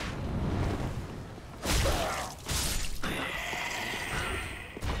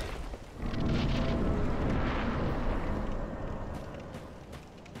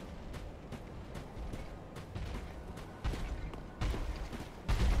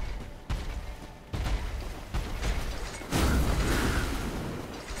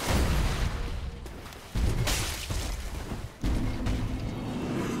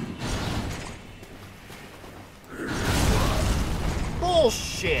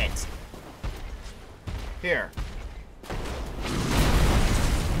 Bullshit! Here.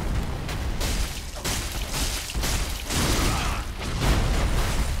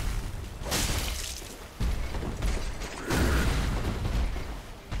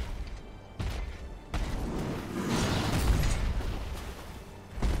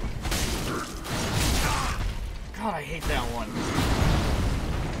 God, I hate that one.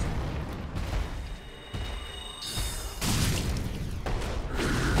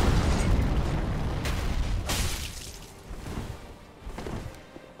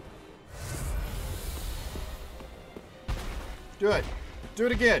 Do it. Do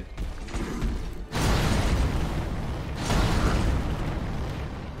it again.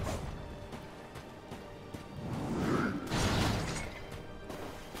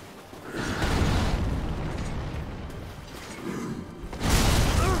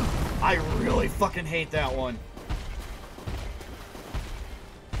 I really fucking hate that one.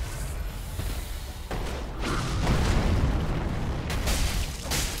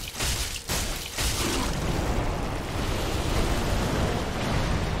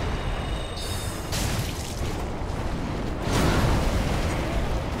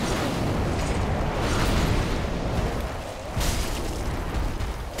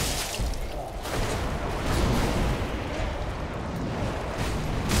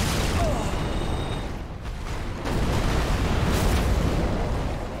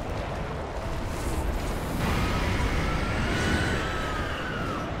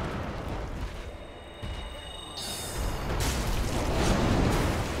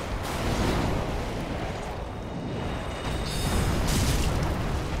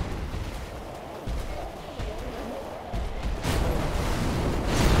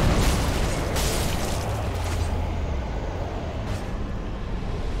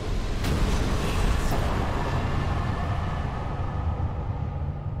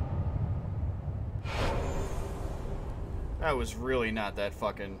 That was really not that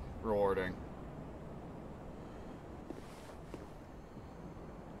fucking rewarding.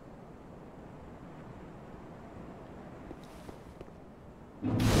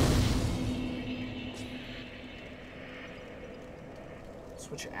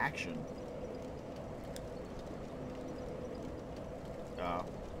 Switch action. Oh.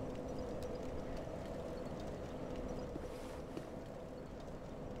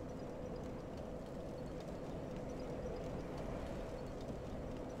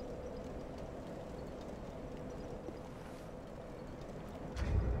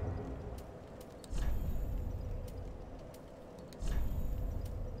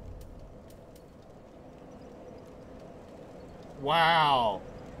 Wow.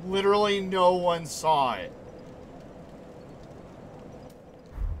 Literally no one saw it.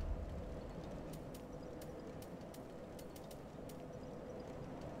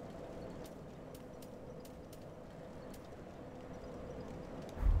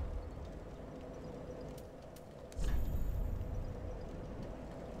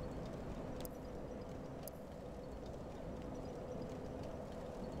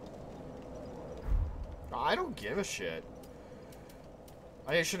 I don't give a shit.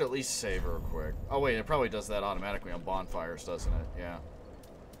 I should at least save real quick. Oh wait, it probably does that automatically on bonfires, doesn't it? Yeah.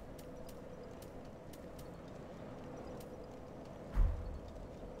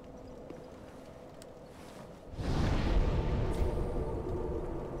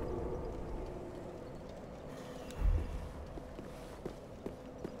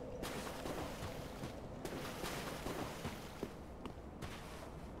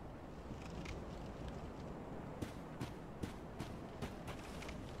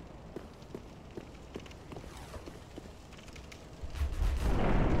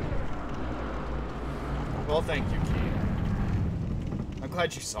 Well, thank you, Key. I'm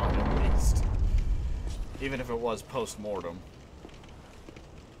glad you saw it at least. Even if it was post-mortem.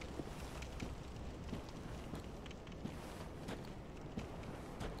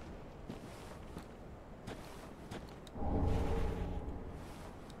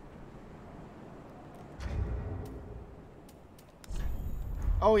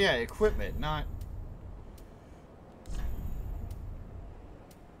 Oh yeah, equipment, not...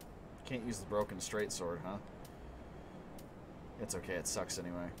 Can't use the broken straight sword, huh? It's okay, it sucks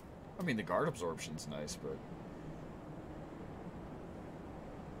anyway. I mean, the guard absorption's nice, but...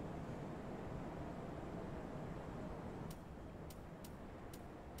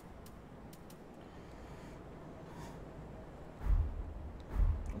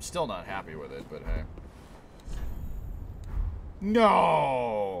 I'm still not happy with it, but hey.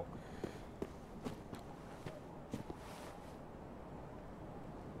 No!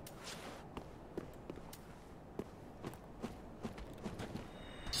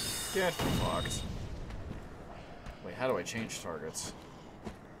 Get fucked. Wait, how do I change targets?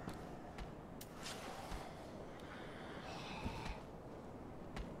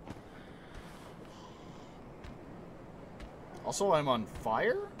 Also, I'm on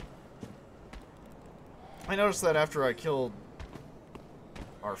fire? I noticed that after I killed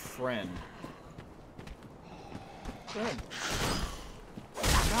our friend. Good.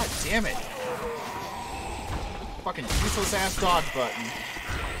 God damn it. Fucking useless ass dodge button.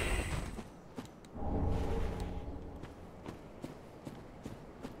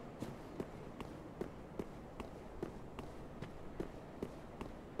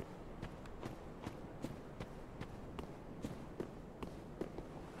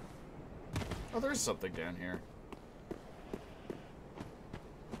 Oh, there's something down here.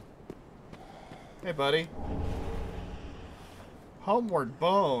 Hey, buddy. Homeward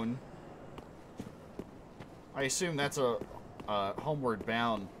Bone. I assume that's a Homeward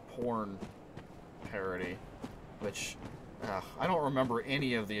Bound porn parody, which I don't remember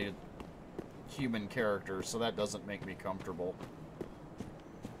any of the human characters, so that doesn't make me comfortable.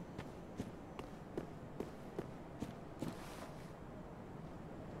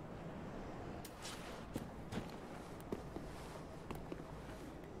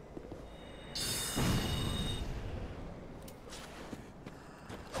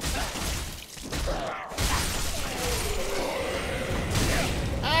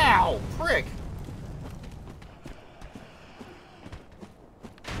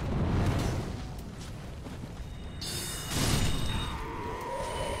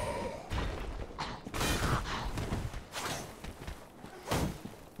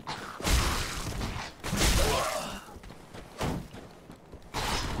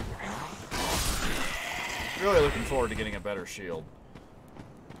 Really looking forward to getting a better shield.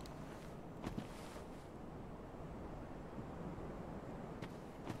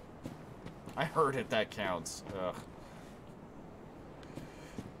 I heard it, that counts. Ugh.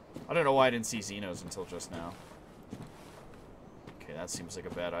 I don't know why I didn't see Xenos until just now. Okay, that seems like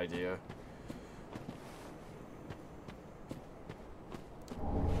a bad idea.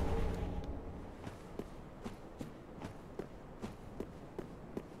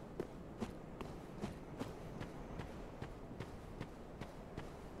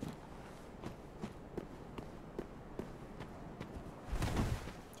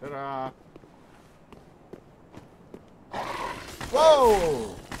 Ta-da!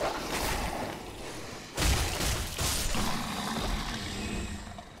 Whoa!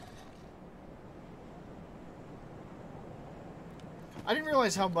 I didn't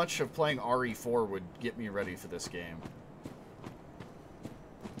realize how much of playing RE4 would get me ready for this game.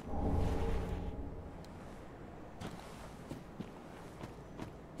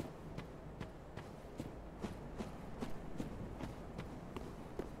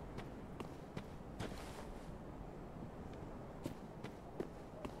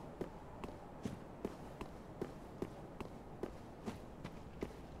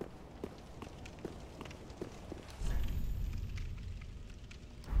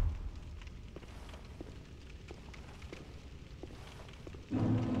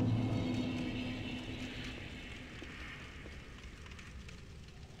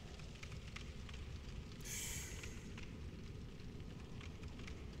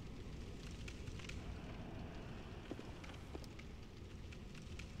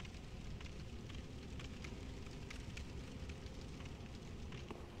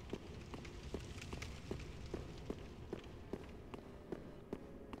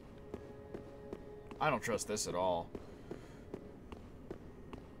 I don't trust this at all.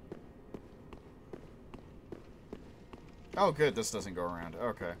 Oh, good. This doesn't go around.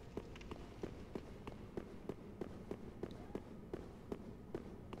 Okay.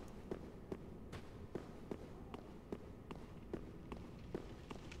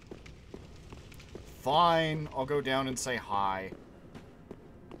 Fine. I'll go down and say hi.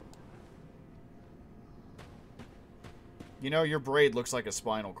 You know, your braid looks like a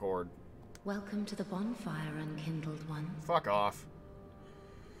spinal cord. Welcome to the bonfire, unkindled one. Fuck off.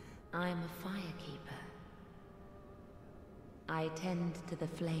 I am a firekeeper. I tend to the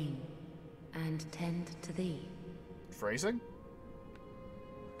flame, and tend to thee. Phrasing?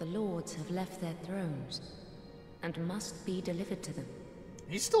 The lords have left their thrones, and must be delivered to them.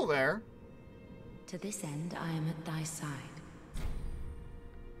 He's still there. To this end, I am at thy side.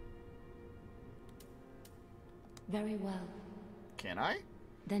 Very well. Can I?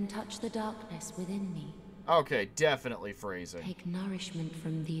 Then touch the darkness within me. Okay, definitely phrasing. Take nourishment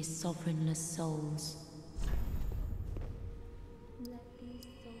from these sovereignless souls.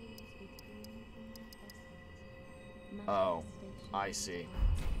 Oh, I see.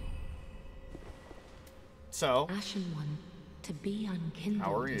 So, Ashen One, to be unkindled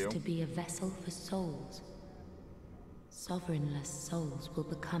how are you? is to be a vessel for souls. Sovereignless souls will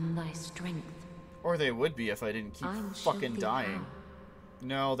become thy strength. Or they would be if I didn't keep fucking dying. How.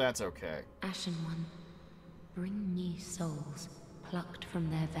 No, that's okay. Ashen One, bring me souls plucked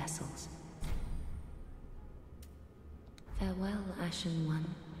from their vessels. Farewell, Ashen One.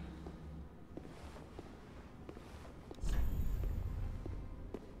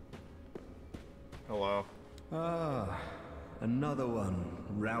 Hello. Ah, another one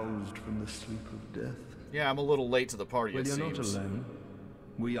roused from the sleep of death. Yeah, I'm a little late to the party, Well, it you're seems. not alone.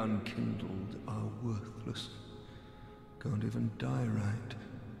 We unkindled are worthless. Can't even die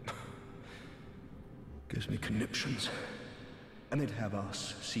right. Gives me conniptions. And they'd have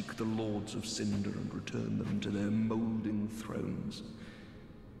us seek the lords of Cinder and return them to their moulding thrones.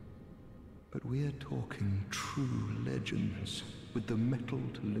 But we're talking true legends, with the metal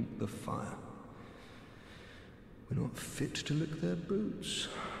to link the fire. We're not fit to lick their boots.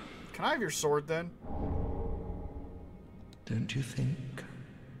 Can I have your sword, then? Don't you think?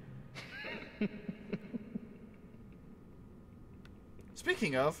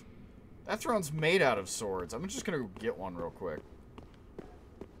 Speaking of, that throne's made out of swords. I'm just gonna go get one real quick.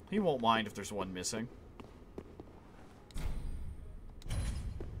 He won't mind if there's one missing.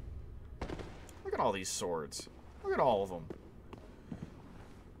 Look at all these swords. Look at all of them.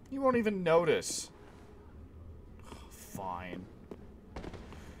 You won't even notice. Fine. I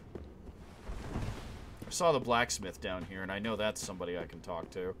saw the blacksmith down here, and I know that's somebody I can talk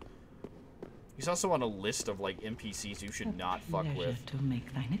to. He's also on a list of, like, NPCs you should not fuck with. To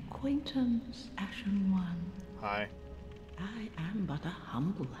make thine acquaintance, Ashen One. Hi. I am but a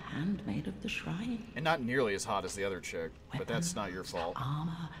humble handmaid of the shrine. And not nearly as hot as the other chick, but that's not your fault.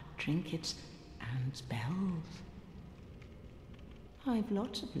 Armor, trinkets, and spells. I've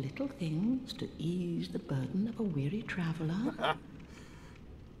lots of little things to ease the burden of a weary traveler.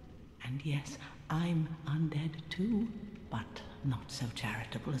 And yes, I'm undead too, but not so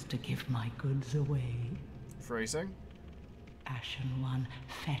charitable as to give my goods away. Phrasing? Ashen One,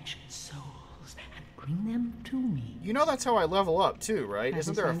 fetch souls and bring them to me. You know that's how I level up too, right?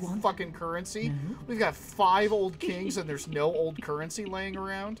 Isn't there a fucking currency? No. We've got 5 old kings and there's no old currency laying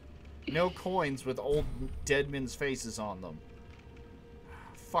around? No coins with old dead men's faces on them.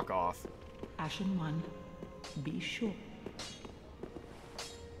 Fuck off. Ashen One, be sure.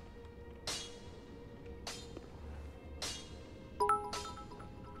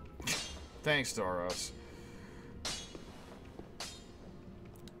 Thanks, Doros.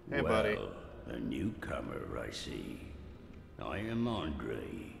 Hey, well, buddy. A newcomer, I see. I am Andre.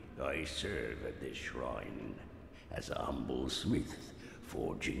 I serve at this shrine as a humble smith,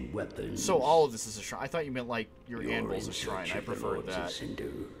 forging weapons. So all of this is a shrine. I thought you meant like your anvil's a shrine. I preferred that. Cinder,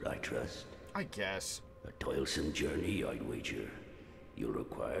 I trust. I guess. A toilsome journey, I'd wager. You'll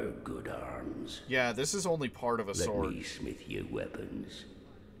require good arms. Yeah, this is only part of a sword. Let me smith you weapons.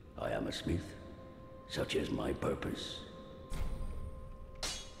 I am a smith. Such is my purpose.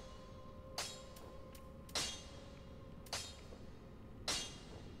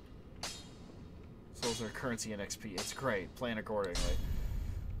 Souls are currency and XP. It's great. Plan accordingly.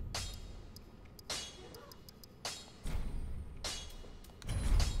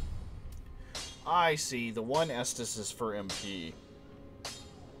 I see. The one Estus is for MP.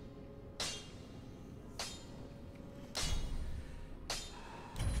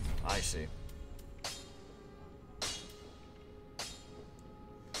 I see.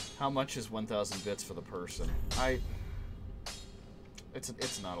 How much is 1,000 bits for the person?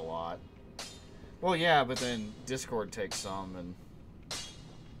 It's not a lot. Well, yeah, but then Discord takes some, and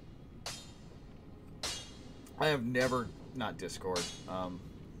I have never, not Discord,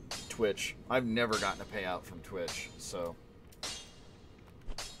 Twitch. I've never gotten a payout from Twitch, so.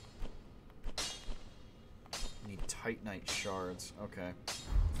 Need Titanite shards. Okay.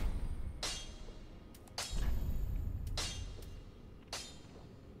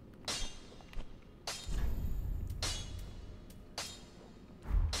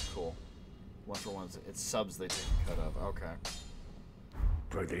 Cool. One for one. It's subs they take a cut of. Okay.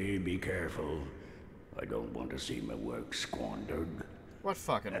 Prithee, be careful. I don't want to see my work squandered. What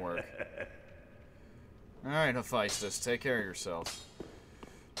fucking work? Alright, Hephaestus, take care of yourself.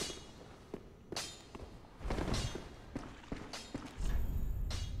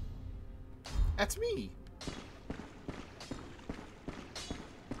 That's me!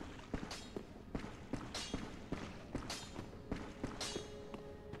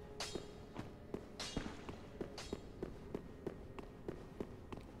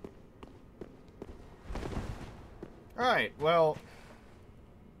 Alright, well...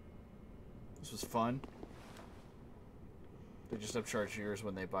 This was fun. They just upcharge yours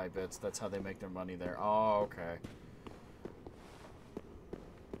when they buy bits. That's how they make their money there. Oh, okay.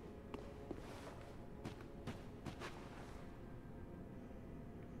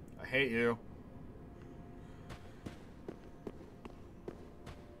 I hate you.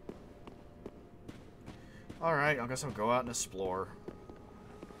 Alright, I guess I'll go out and explore.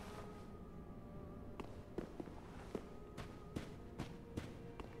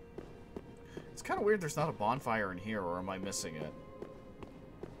 It's kind of weird there's not a bonfire in here, or am I missing it?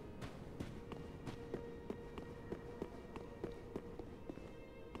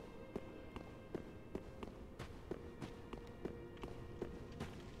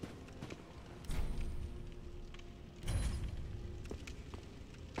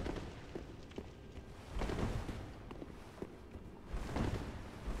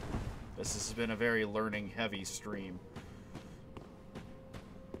 This has been a very learning-heavy stream.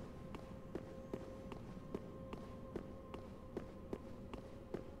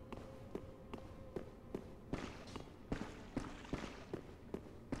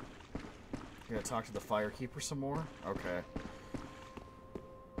 Gonna talk to the Firekeeper some more? Okay.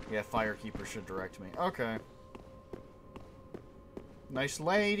 Yeah, Firekeeper should direct me. Okay. Nice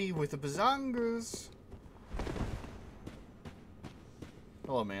lady with the bazongas.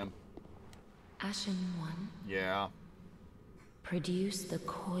 Hello, ma'am. Ashen One, Yeah. produce the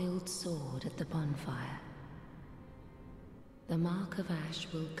coiled sword at the bonfire. The mark of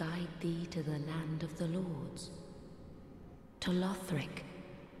ash will guide thee to the land of the lords. To Lothric,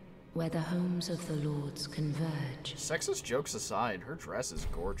 where the homes of the lords converge. Sexist jokes aside, her dress is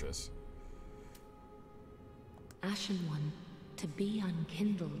gorgeous. Ashen One, to be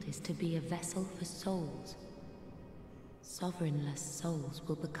unkindled is to be a vessel for souls. Sovereignless souls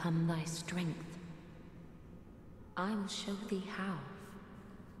will become thy strength. I will show thee how.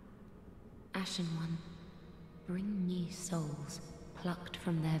 Ashen One, bring me souls, plucked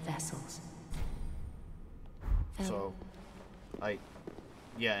from their vessels. So,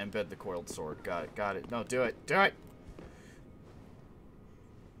 yeah, embed the coiled sword. Got it. No, do it. Do it!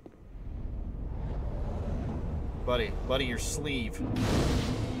 Buddy, your sleeve.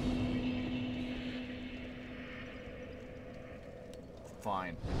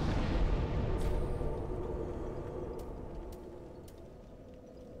 Fine.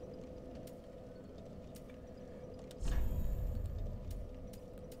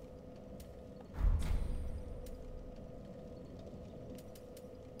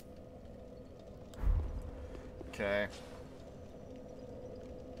 Okay.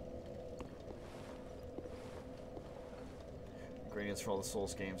 Ingredients for all the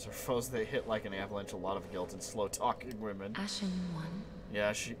Souls games are foes they hit like an avalanche, a lot of guilt, and slow-talking women. Ashen One.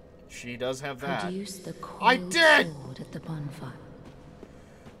 Yeah, she does have that. Produce the I coiled did! sword at the bonfire.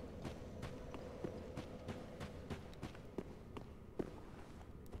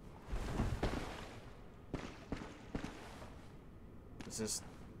 Is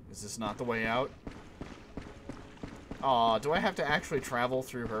this not the way out? Aw, do I have to actually travel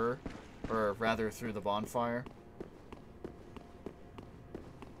through her? Or rather, through the bonfire?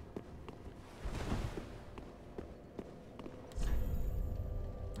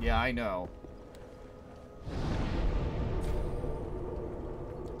 Yeah, I know.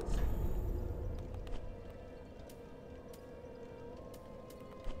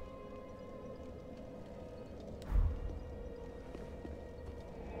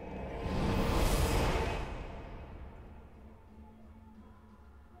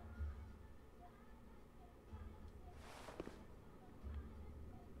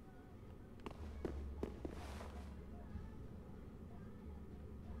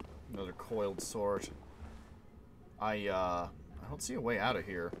 Another coiled sword. I don't see a way out of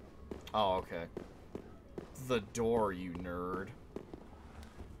here. Oh, okay. The door, you nerd.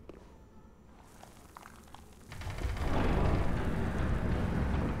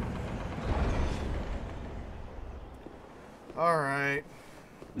 Alright.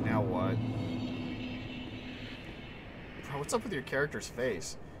 Now what? Bro, what's up with your character's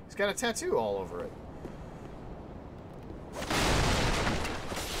face? He's got a tattoo all over it.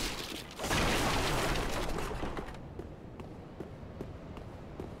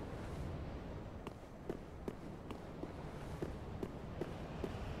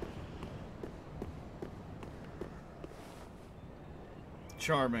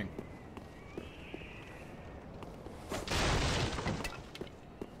 Charming.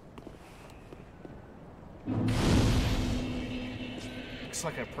 Looks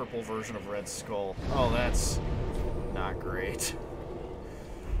like a purple version of Red Skull. Oh, that's not great.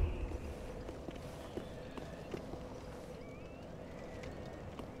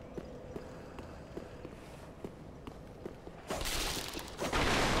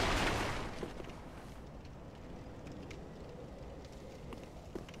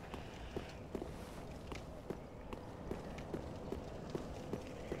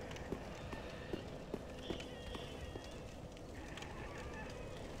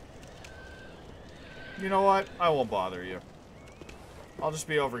 You know what? I won't bother you. I'll just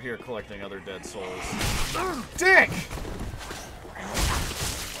be over here collecting other dead souls. Dick!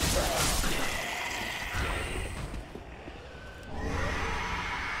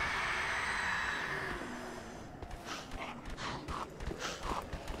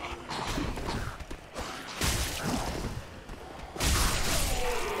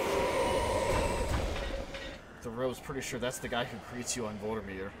 Thoreau's pretty sure that's the guy who greets you on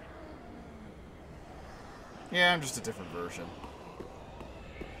Vormir. Yeah, I'm just a different version.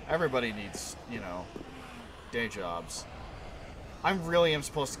 Everybody needs, you know, day jobs. I really am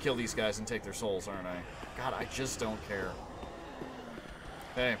supposed to kill these guys and take their souls, aren't I? God, I just don't care.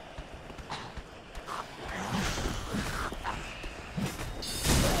 Hey.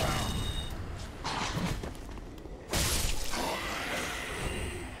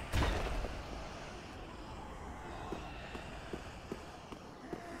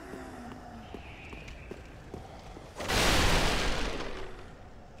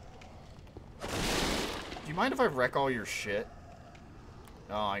 Mind if I wreck all your shit?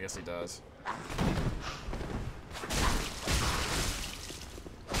 Oh, I guess he does.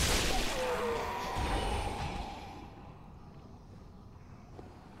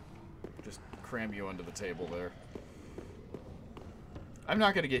 Just cram you under the table there. I'm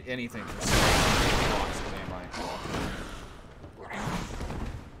not gonna get anything for boxes, am I?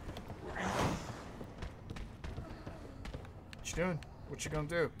 What you doing? What you gonna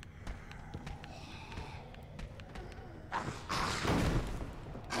do?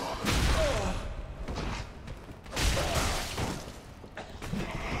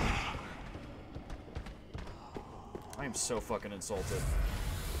 am so fucking insulted.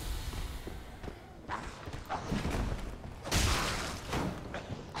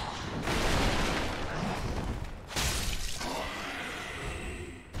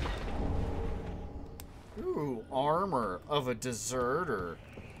 Ooh, armor of a deserter.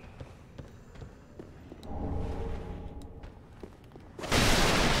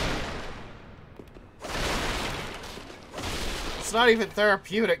 It's not even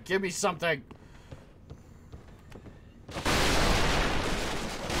therapeutic. Give me something.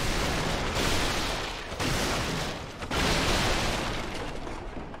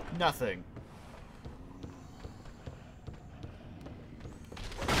 Nothing.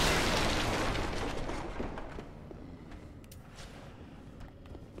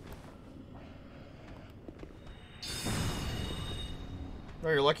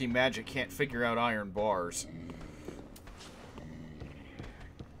 Well, you're lucky magic can't figure out iron bars.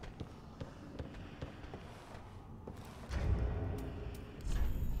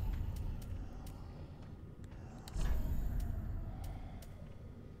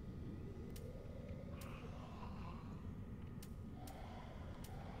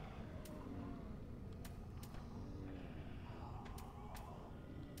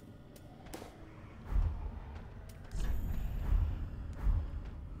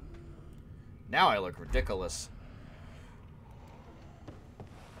 Now I look ridiculous.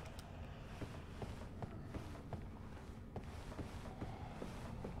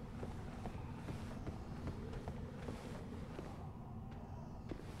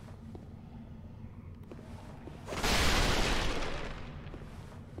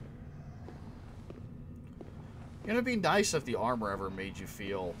 It'd be nice if the armor ever made you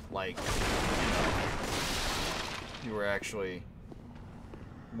feel like, you were actually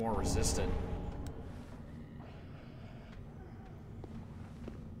more resistant.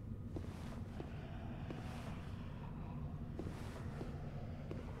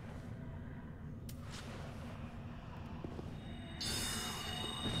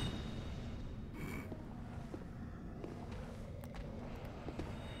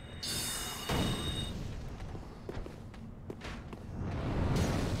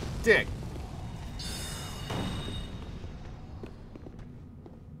 Dick.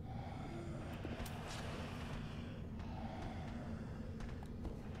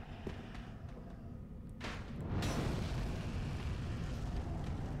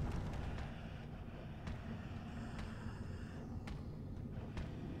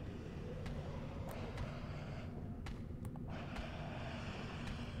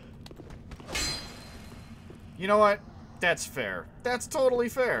 You know what? That's fair. That's totally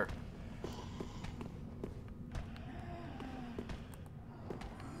fair.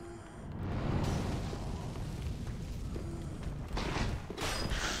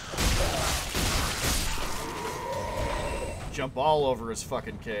 Jump all over his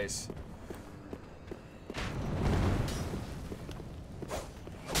fucking case.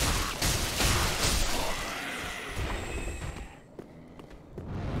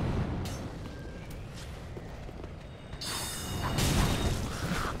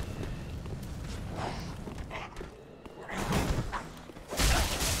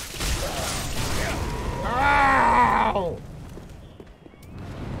 Ow!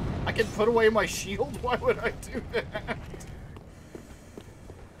 I can put away my shield? Why would I do that?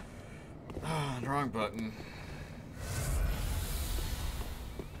 Wrong button.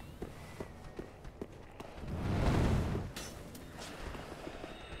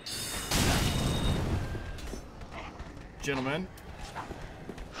 Gentlemen.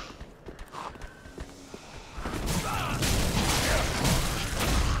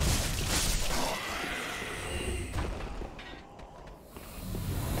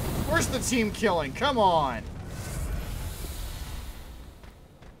 Where's the team killing? Come on.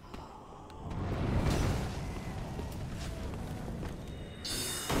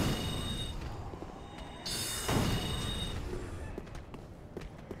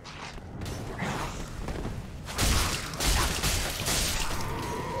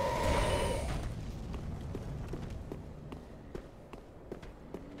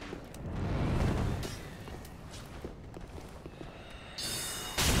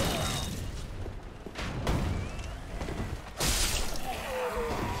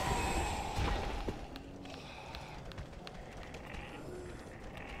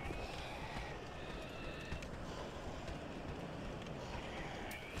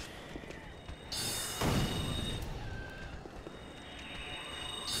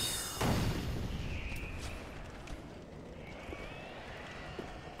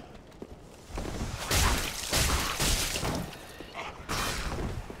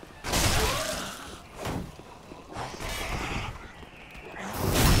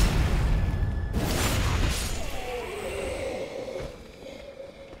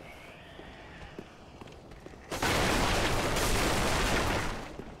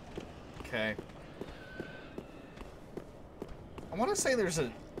 want to say there's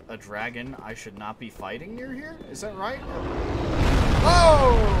a dragon I should not be fighting near here. Is that right?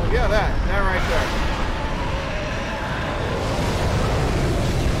 Oh! Yeah, that right there.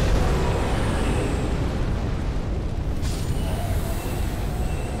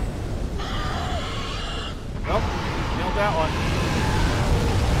 Nope. Nailed that one.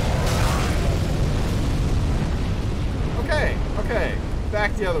 Okay.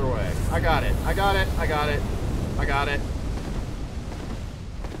 Back the other way. I got it.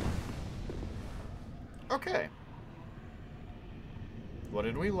 Okay. What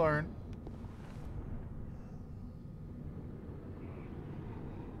did we learn?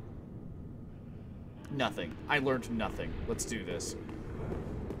 Nothing. I learned nothing. Let's do this.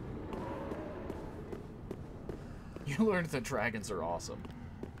 You learned that dragons are awesome.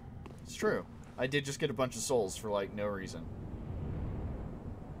 It's true. I did just get a bunch of souls for, like, no reason.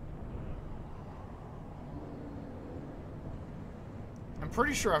 I'm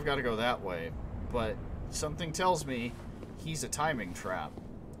pretty sure I've got to go that way, but something tells me he's a timing trap,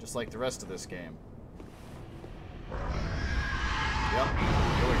 just like the rest of this game. Yep,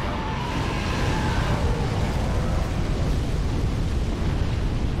 here we go.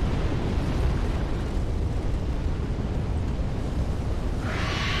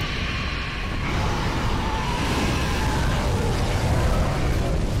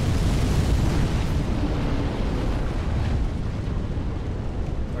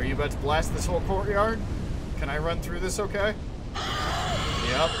 About to blast this whole courtyard? Can I run through this okay?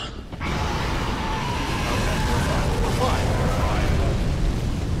 Yep. Okay, we're fine.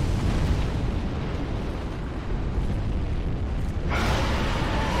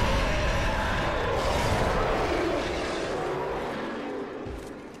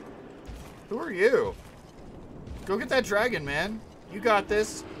 Who are you? Go get that dragon, man. You got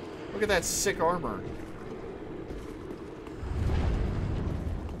this. Look at that sick armor.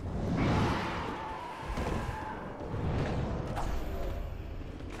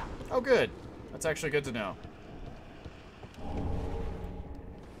 Oh, good. That's actually good to know.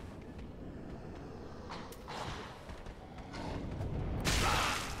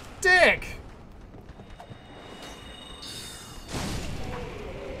 Dick!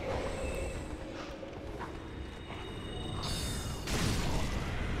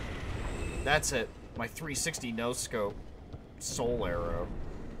 That's it. My 360 no-scope soul arrow.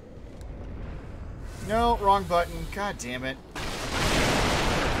 No, wrong button. God damn it.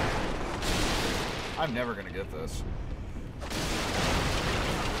 I'm never gonna get this.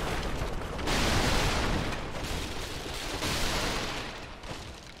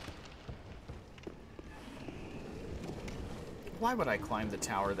 Why would I climb the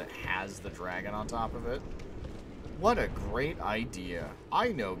tower that has the dragon on top of it? What a great idea. I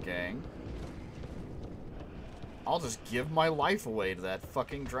know, gang. I'll just give my life away to that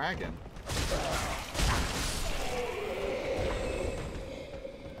fucking dragon.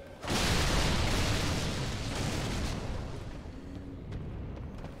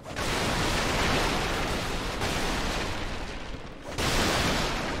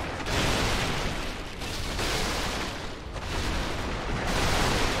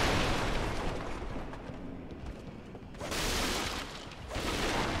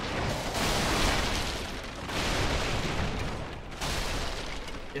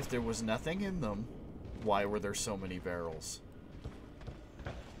 If there was nothing in them, why were there so many barrels?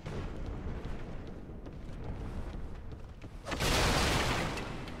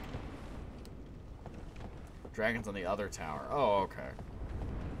 Dragon's on the other tower. Oh, okay.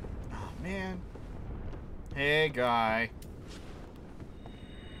 Oh, man. Hey, guy.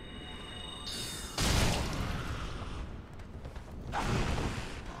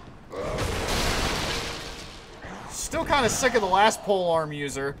 Still kind of sick of the last polearm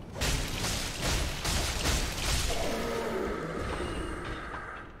user.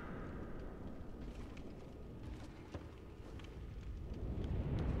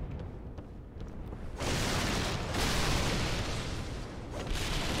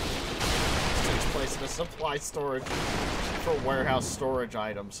 Takes place in a supply storage for warehouse storage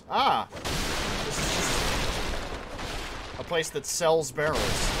items. Ah! This is just a place that sells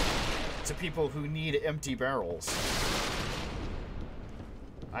barrels to people who need empty barrels.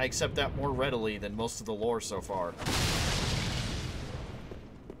 I accept that more readily than most of the lore so far.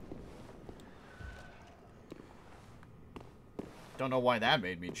 Don't know why that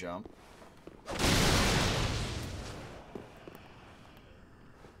made me jump.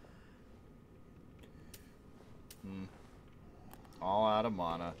 All out of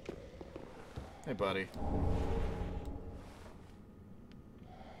mana. Hey, buddy.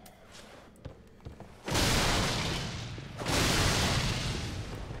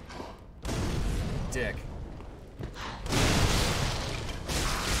 dick.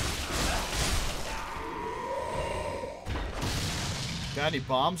 Got any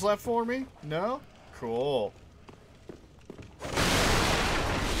bombs left for me? No? Cool.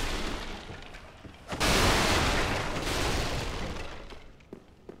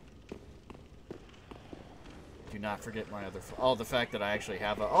 Do not forget my other... Oh, the fact that I actually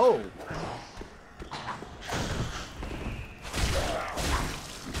have a... Oh!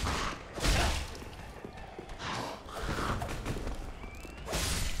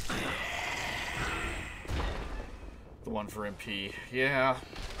 One for MP. Yeah.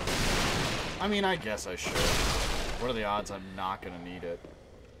 I mean, I guess I should. What are the odds I'm not gonna need it?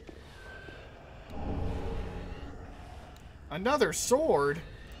 Another sword?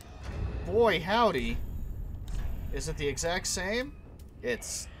 Boy, howdy. Is it the exact same?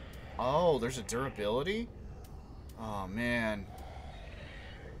 It's... Oh, there's a durability? Oh, man.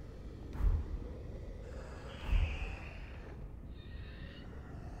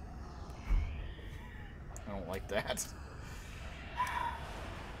 I don't like that.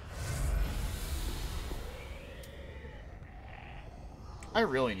 I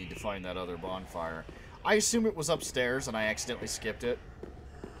really need to find that other bonfire. I assume it was upstairs and I accidentally skipped it.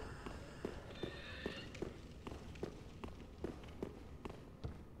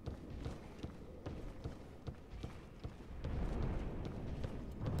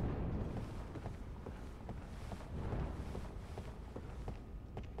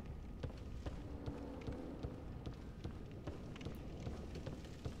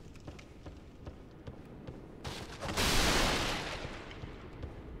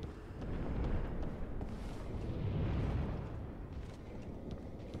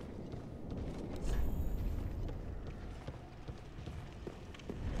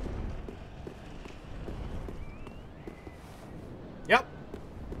 Yep.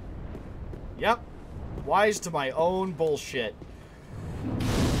 Yep. Wise to my own bullshit.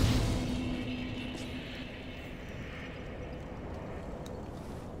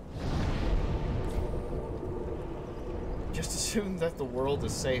 Just assume that the world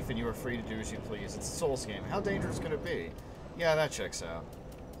is safe and you are free to do as you please. It's a Souls game. How dangerous can it be? Yeah, that checks out.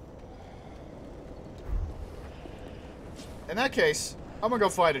 In that case, I'm gonna go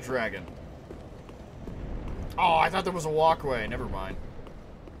fight a dragon. Oh, I thought there was a walkway. Never mind.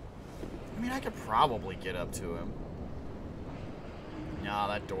 I mean, I could probably get up to him. Nah,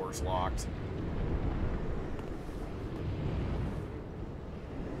 that door's locked.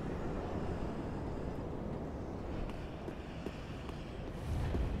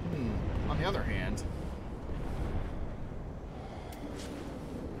 On the other hand...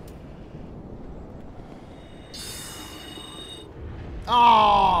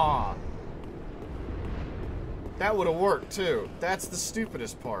 Ah! That would have worked, too. That's the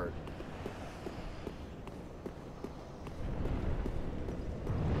stupidest part.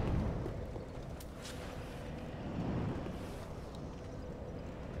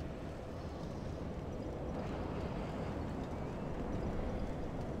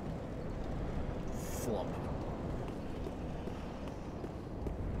 Flump.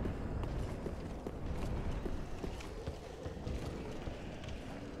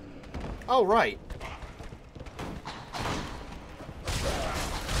 Oh, right.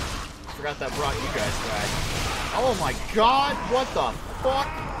 Forgot that brought you guys back. Oh my god, what the fuck?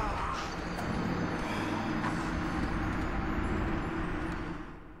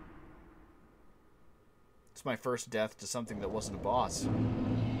 It's my first death to something that wasn't a boss.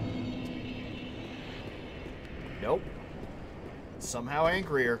 Nope. Somehow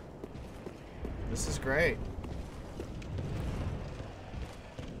angrier. This is great.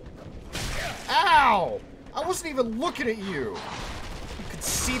 Ow! I wasn't even looking at you!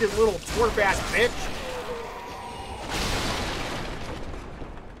 Conceited little twerp-ass bitch.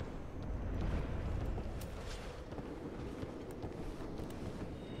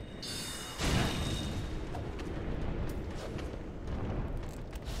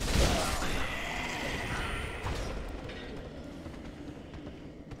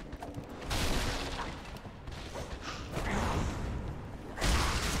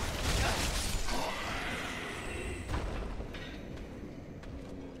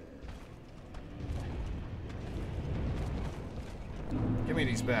 Give me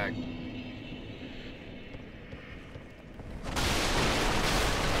these back.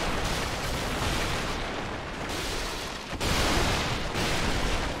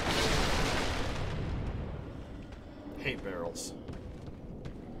 Hate barrels.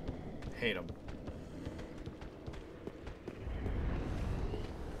 Hate them.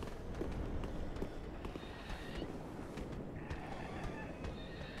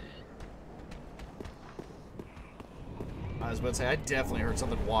 about to say, I definitely heard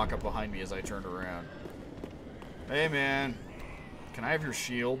something walk up behind me as I turned around. Hey, man. Can I have your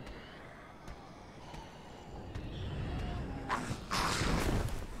shield?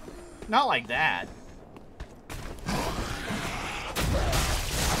 Not like that.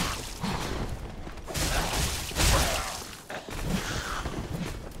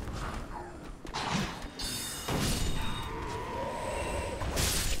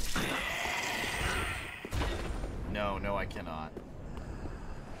 No, I cannot.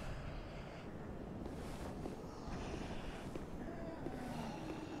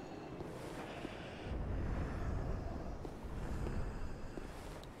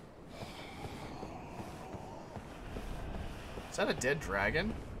 Is that a dead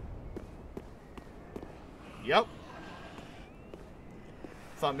dragon? Yep.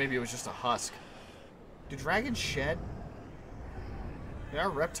 Thought maybe it was just a husk. Do dragons shed? They are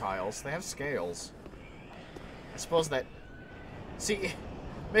reptiles. They have scales. I suppose that... See, it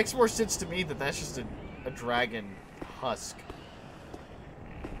makes more sense to me that that's just a dragon husk.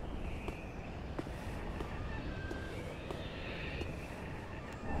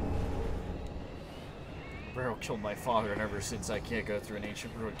 Barrow killed my father, and ever since I can't go through an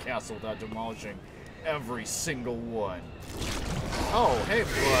ancient ruined castle without demolishing every single one. Oh, hey,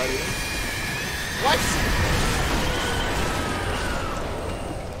 buddy. What?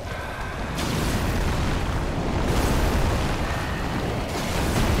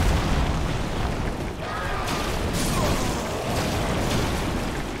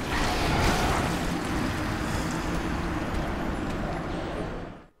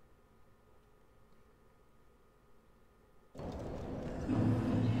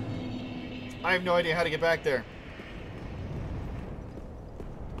 I have no idea how to get back there.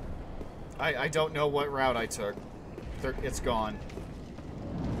 I don't know what route I took. It's gone.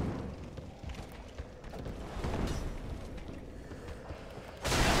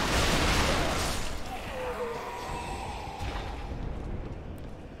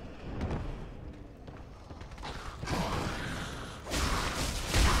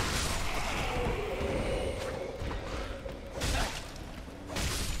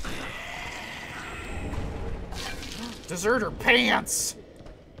 Deserter pants!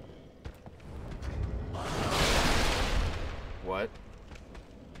 What?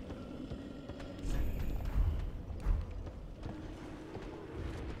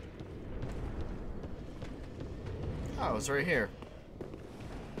 Oh, it's right here.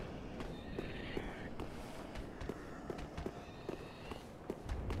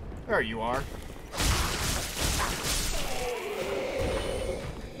 There you are.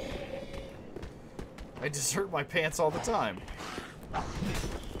 I desert my pants all the time.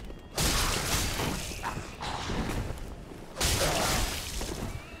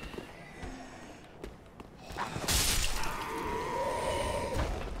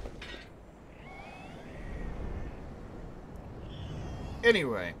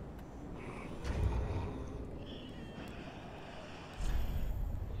 Anyway.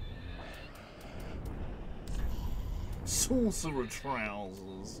 Sorcerer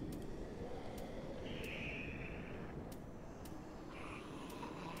trousers.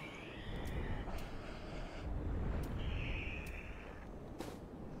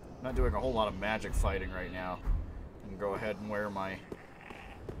 Not doing a whole lot of magic fighting right now. I can go ahead and wear my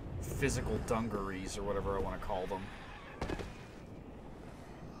physical dungarees or whatever I want to call them.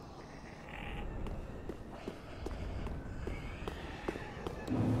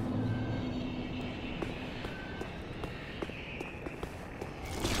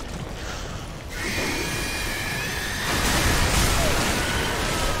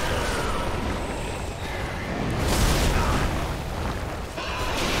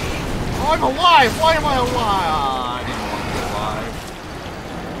 I'm alive! Why am I alive? I didn't want to be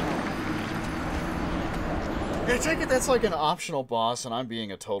alive. I take it that's like an optional boss and I'm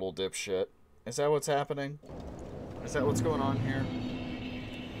being a total dipshit. Is that what's happening? Is that what's going on here?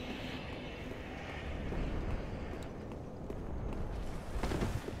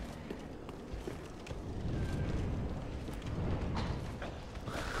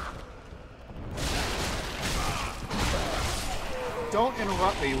 Don't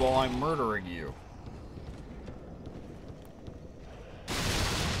interrupt me while I'm murdering you.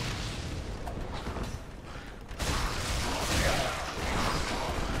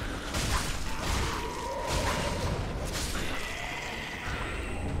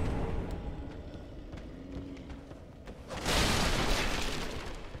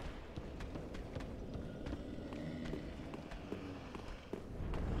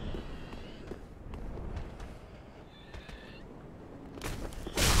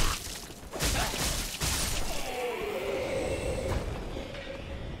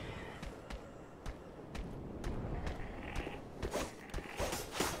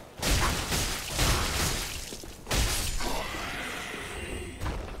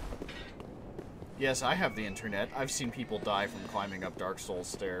 Yes, I have the internet. I've seen people die from climbing up Dark Souls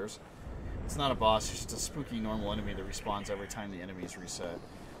stairs. It's not a boss, it's just a spooky normal enemy that respawns every time the enemies reset.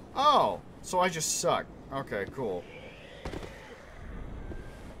 Oh! So I just suck. Okay, cool.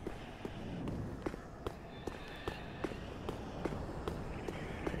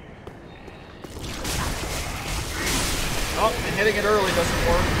 Oh, and hitting it early doesn't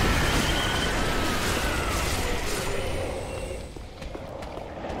work.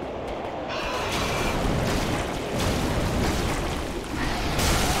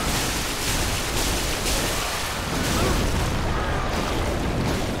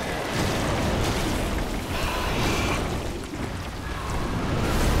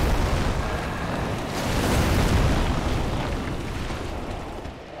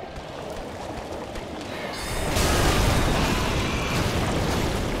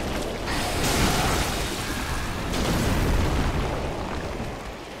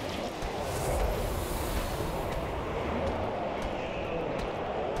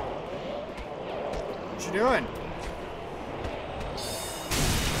 What you doing?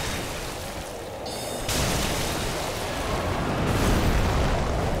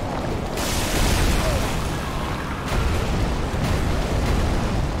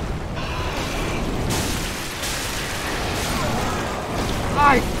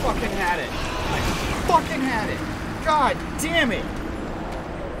 I fucking had it. I fucking had it. God damn it.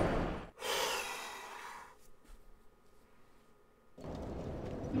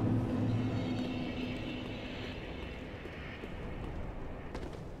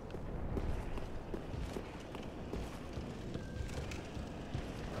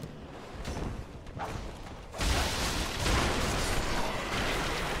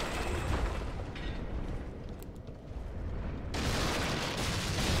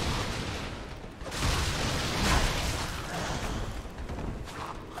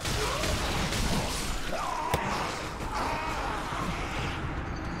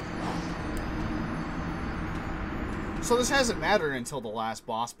 So this hasn't mattered until the last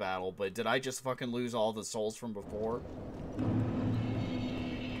boss battle, but did I just fucking lose all the souls from before?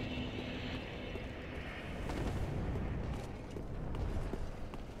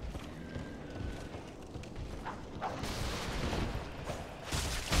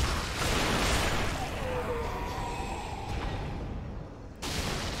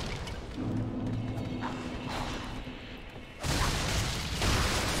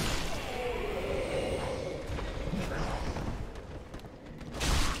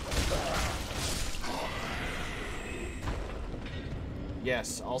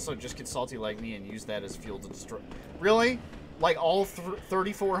 Yes, also just get salty like me and use that as fuel to destroy. Really? Like all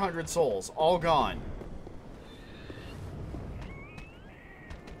 3,400 souls, all gone.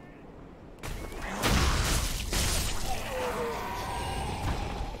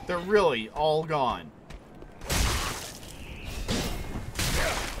 They're really all gone.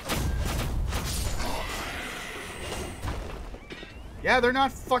 Yeah, they're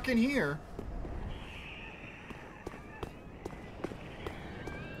not fucking here.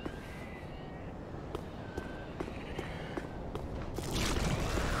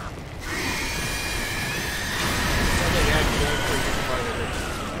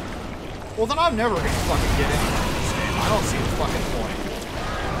 Well, then I'm never gonna fucking get into this game. I don't see the fucking point.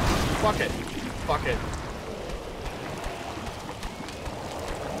 Fuck it. Fuck it.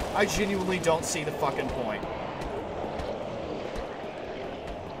 I genuinely don't see the fucking point.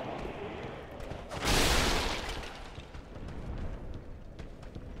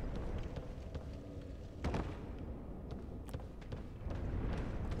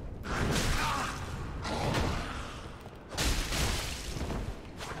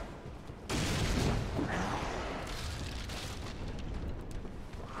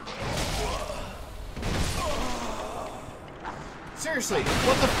 Seriously,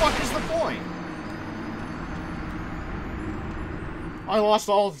 what the fuck is the point? I lost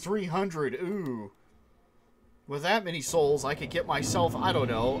all 300, ooh. With that many souls, I could get myself, I don't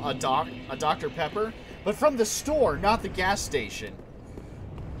know, a Dr. Pepper. But from the store, not the gas station.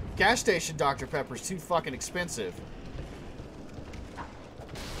 Gas station Dr. Pepper's too fucking expensive.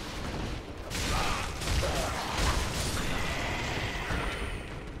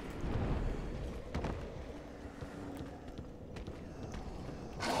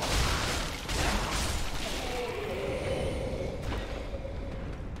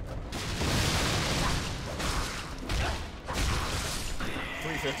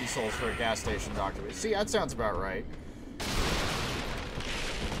 Souls for a gas station doctor. See, that sounds about right.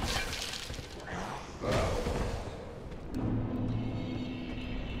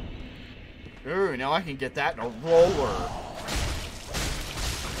 Ooh, now I can get that in a roller.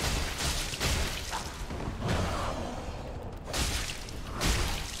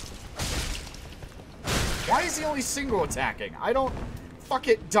 Why is he only single attacking? I don't... Fuck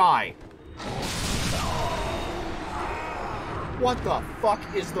it, die. What the fuck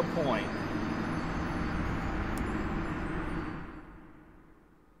is the point?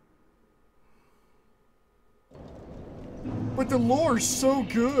 But the lore's so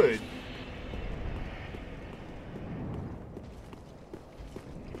good.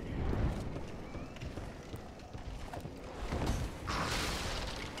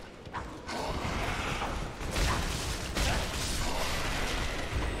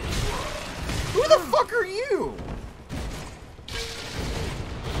 Who the fuck are you?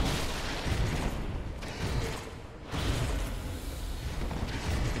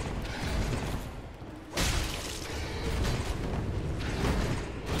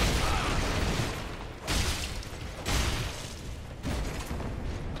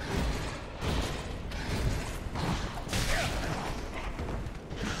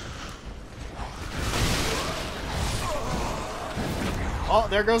 Oh,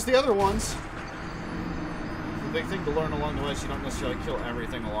 there goes the other ones. The big thing to learn along the way is you don't necessarily kill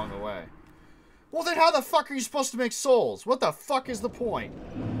everything along the way. Well, then how the fuck are you supposed to make souls? What the fuck is the point?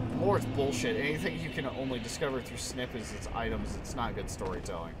 Or it's bullshit. Anything you can only discover through snippets, it's items, it's not good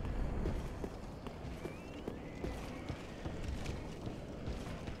storytelling.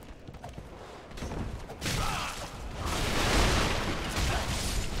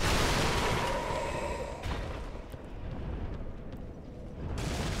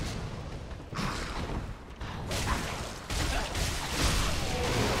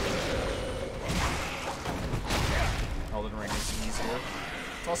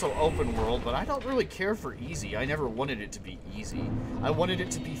 Also open world, but I don't really care for easy. I never wanted it to be easy. I wanted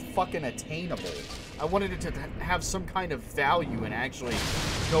it to be fucking attainable. I wanted it to have some kind of value in actually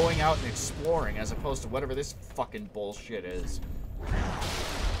going out and exploring, as opposed to whatever this fucking bullshit is.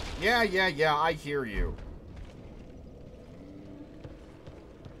 Yeah, I hear you.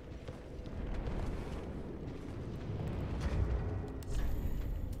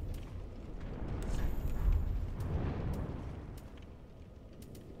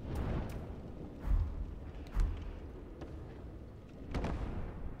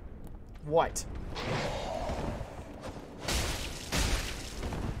 What?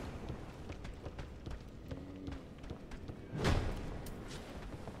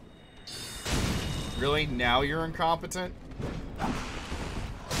 Really? Now you're incompetent?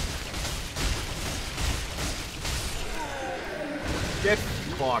 Get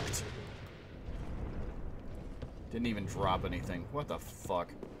fucked. Didn't even drop anything. What the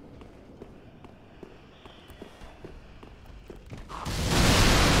fuck?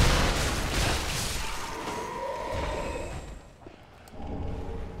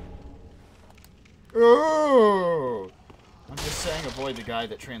 Oh! I'm just saying avoid the guy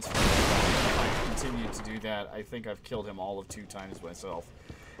that transformed. If I continue to do that, I think I've killed him all of 2 times myself.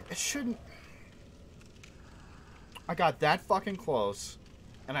 It shouldn't... I got that fucking close,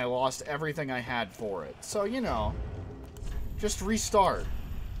 and I lost everything I had for it. So, you know, just restart.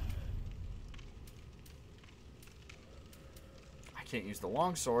 I can't use the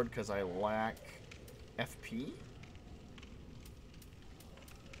longsword because I lack FP?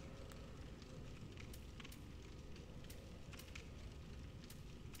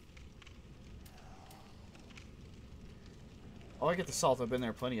 Oh, I get the salt. I've been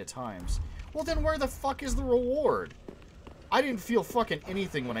there plenty of times. Well, then where the fuck is the reward? I didn't feel fucking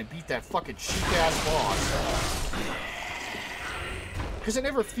anything when I beat that fucking cheap-ass boss. Because it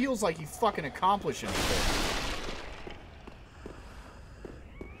never feels like you fucking accomplish anything.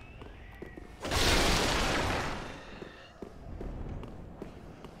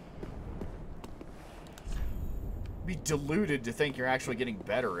 Be deluded to think you're actually getting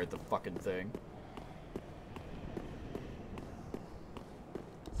better at the fucking thing.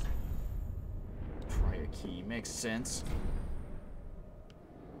 Key makes sense.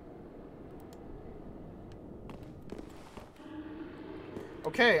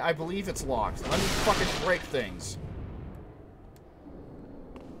 Okay, I believe it's locked. Let me fucking break things.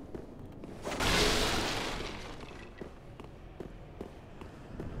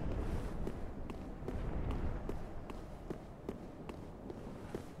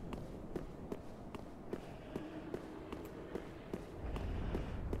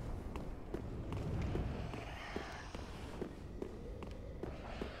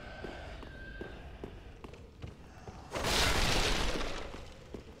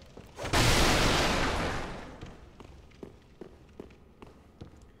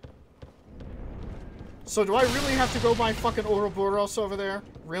 So do I really have to go by fucking Ouroboros over there?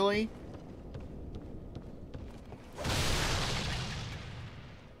 Really?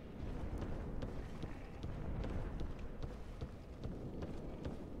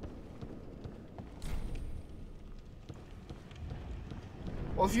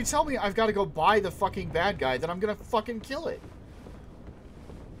 Well, if you tell me I've got to go buy the fucking bad guy, then I'm gonna fucking kill it.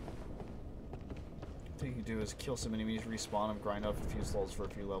 What you can do is kill some enemies, respawn them, grind up a few souls for a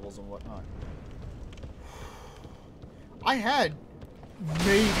few levels and whatnot. I had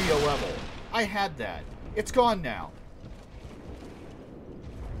maybe a level. I had that. It's gone now.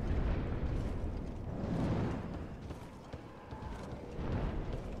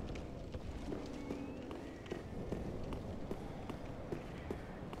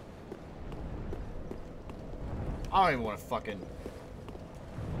 I don't even want to fucking...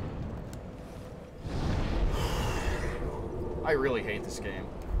 I really hate this game.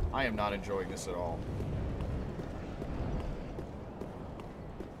 I am not enjoying this at all.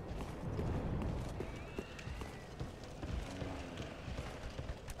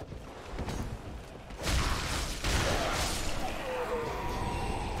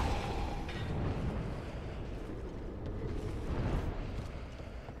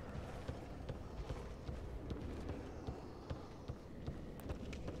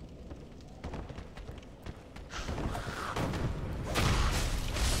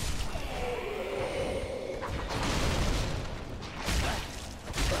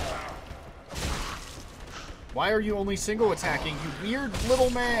 Why are you only single attacking, you weird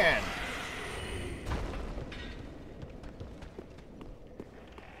little man?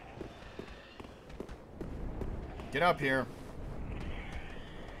 Get up here.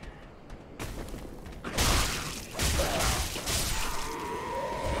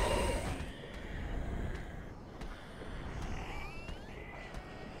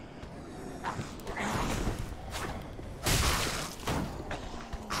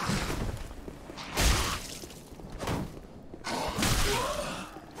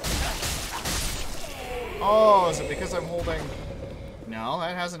 Oh, is it because I'm holding... No,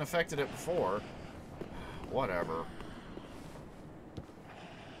 that hasn't affected it before. Whatever.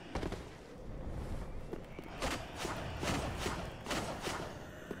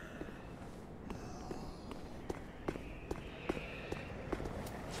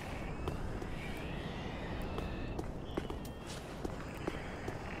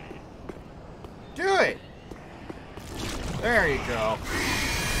 Do it! There you go.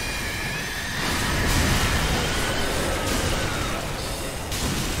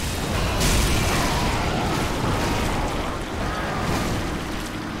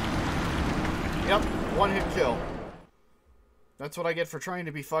 Yep, one hit kill. That's what I get for trying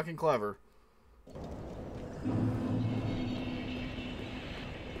to be fucking clever.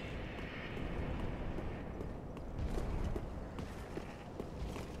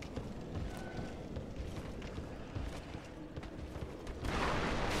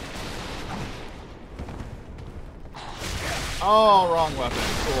 Oh, wrong weapon.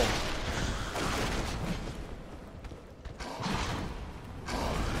 Cool.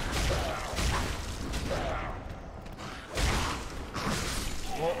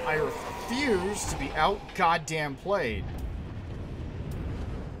 Well, I refuse to be out goddamn played.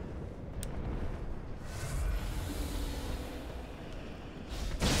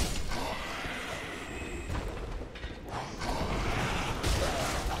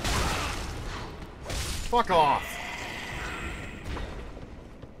 Fuck off.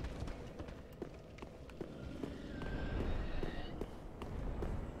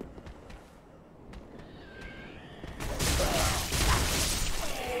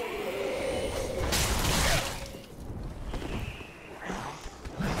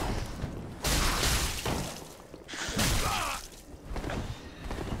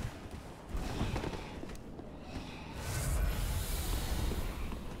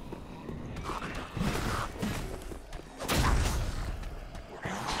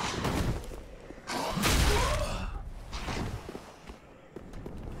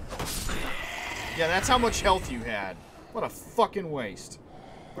 Yeah, that's how much health you had. What a fucking waste.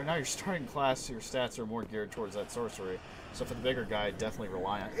 Right now, your starting class, your stats are more geared towards that sorcery. So for the bigger guy, I'd definitely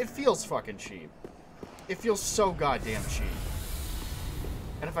rely on it. It feels fucking cheap. It feels so goddamn cheap.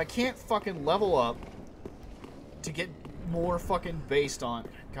 And if I can't fucking level up to get more fucking based on...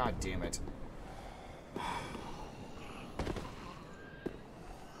 God damn it.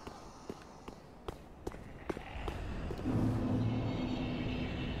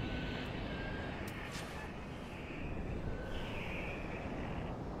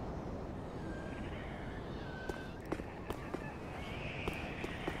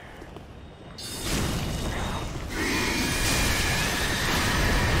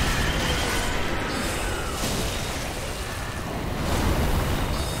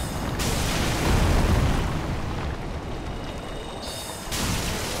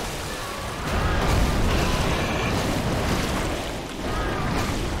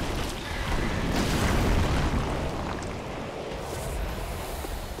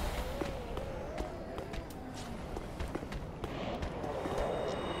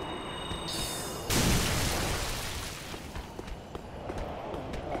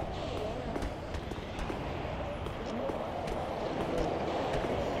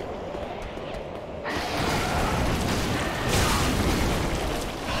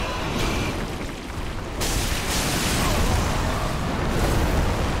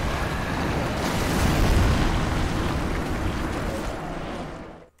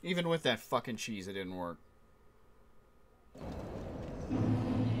 Even with that fucking cheese, it didn't work.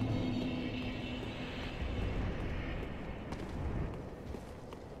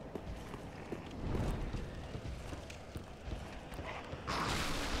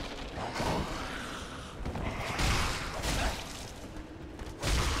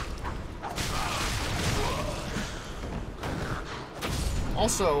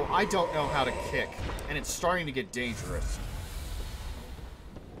 Also, I don't know how to kick, and it's starting to get dangerous.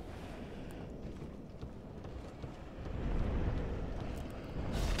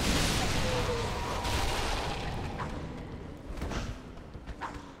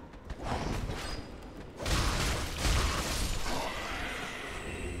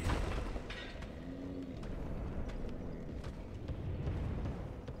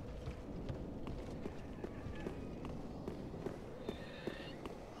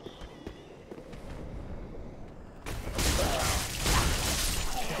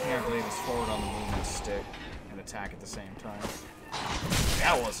 Forward on the movement stick and attack at the same time.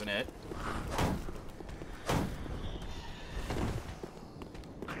 That wasn't it.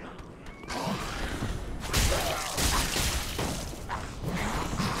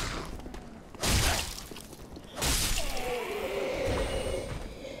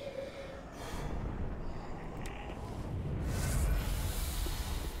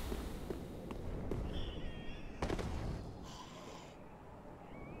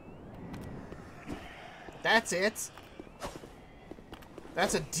 That's it?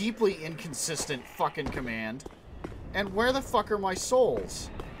 That's a deeply inconsistent fucking command. And where the fuck are my souls?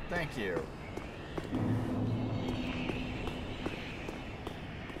 Thank you.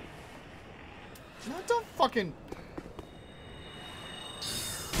 No, don't fucking...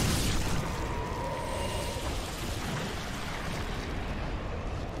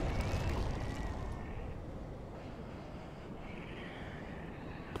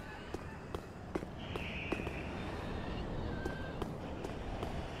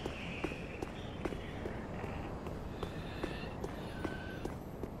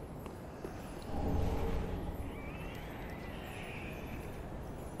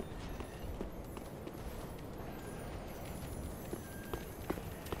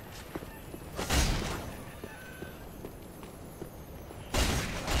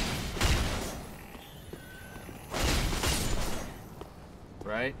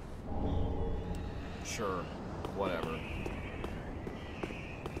 Right? Sure. Whatever.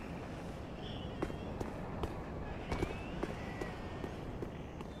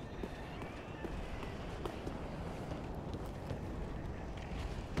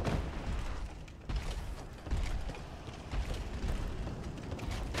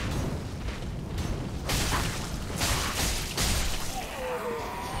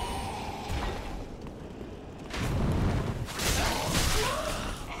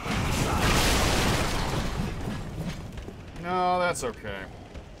 No, that's okay.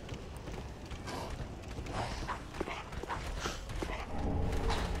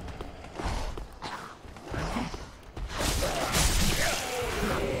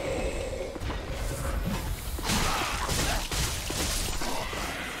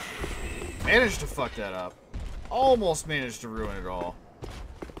 Managed to fuck that up. Almost managed to ruin it all.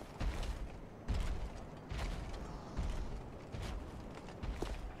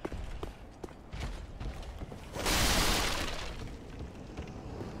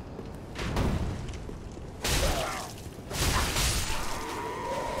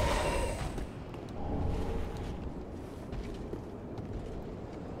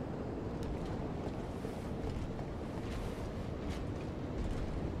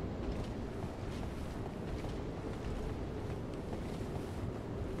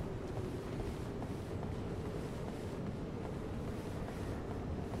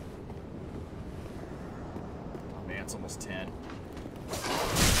 It's almost 10.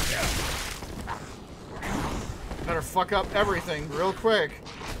 Better fuck up everything real quick,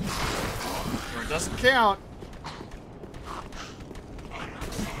 or it doesn't count.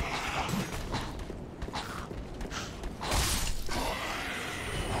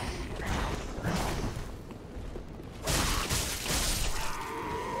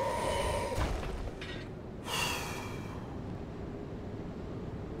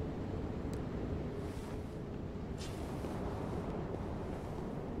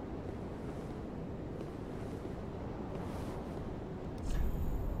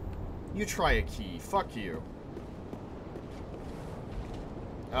 You try a key. Fuck you.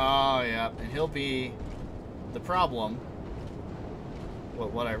 Oh, yeah. And he'll be the problem.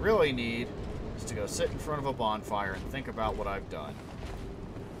 What I really need is to go sit in front of a bonfire and think about what I've done.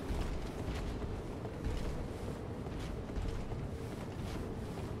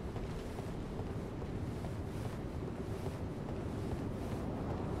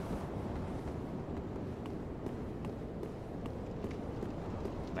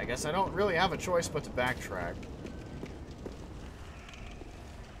 guess I don't really have a choice but to backtrack.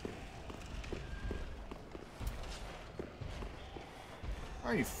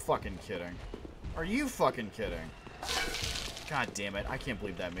 Are you fucking kidding? Are you fucking kidding? God damn it, I can't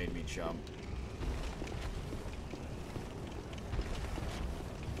believe that made me jump.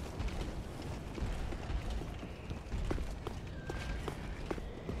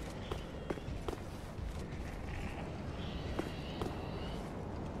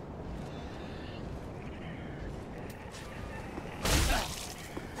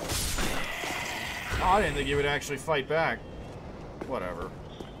 Oh, I didn't think you would actually fight back. Whatever.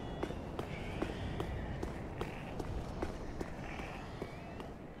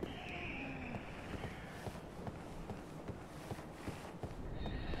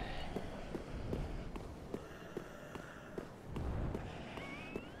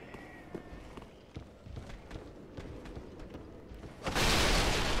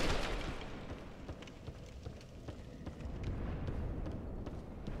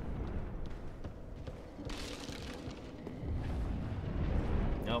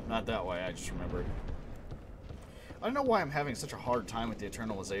 Nope, not that way. I just remembered. I don't know why I'm having such a hard time with the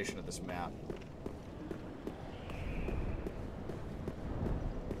eternalization of this map.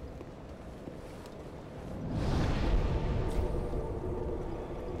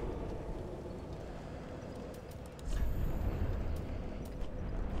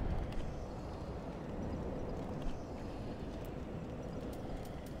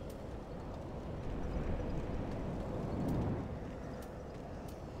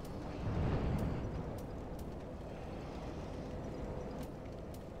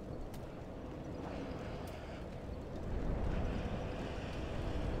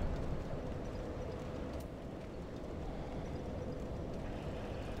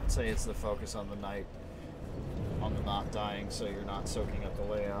 Say it's the focus on the night, on the not dying, so you're not soaking up the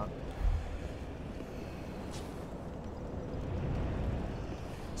layout.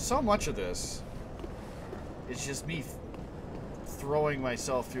 So much of this is just me throwing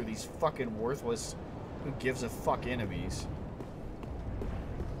myself through these fucking worthless, who gives a fuck enemies.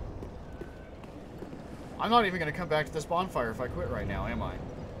 I'm not even going to come back to this bonfire if I quit right now, am I?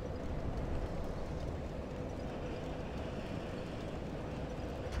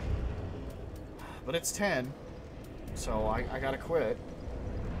 But it's 10, so I gotta quit.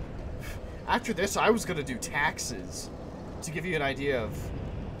 After this, I was gonna do taxes, to give you an idea of...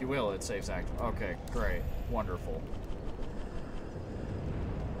 You will, it saves active. Okay, great. Wonderful.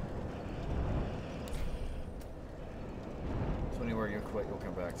 So anywhere you quit, you'll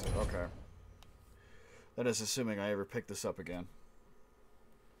come back to it. Okay. That is assuming I ever pick this up again.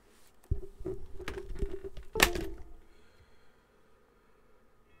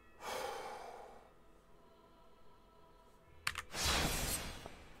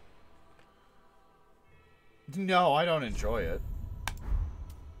 No, I don't enjoy it.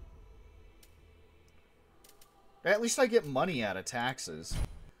 At least I get money out of taxes.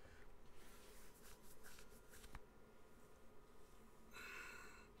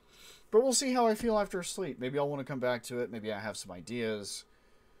 But we'll see how I feel after sleep. Maybe I'll want to come back to it. Maybe I have some ideas.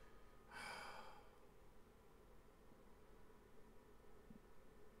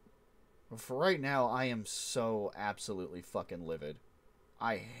 But for right now, I am so absolutely fucking livid.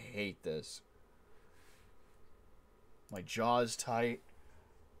 I hate this. My jaw's tight.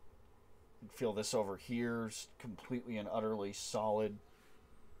 I feel this over here is completely and utterly solid.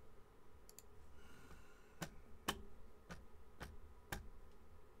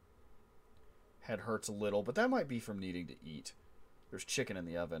 Head hurts a little, but that might be from needing to eat. There's chicken in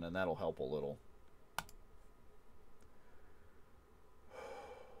the oven, and that'll help a little.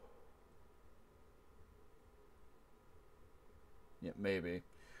 Yeah, maybe.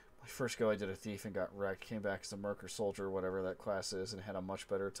 My first go, I did a thief and got wrecked. Came back as a merc or soldier, whatever that class is, and had a much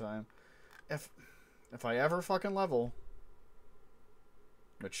better time. If I ever fucking level,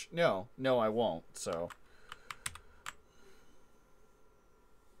 which no, I won't. So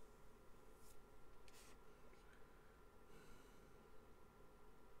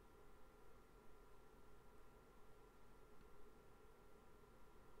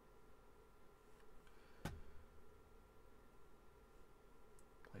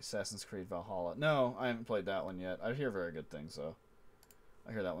Assassin's Creed Valhalla. No, I haven't played that one yet. I hear very good things, though.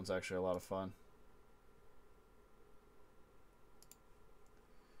 I hear that one's actually a lot of fun.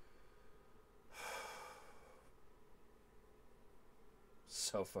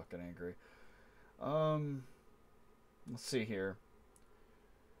 So fucking angry. Let's see here.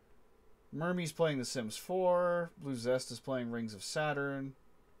 Mermy's playing The Sims 4. Blue Zest is playing Rings of Saturn.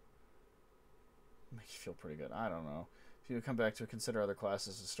 Makes you feel pretty good. I don't know. If you come back to consider other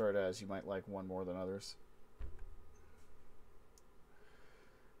classes to start as, you might like one more than others.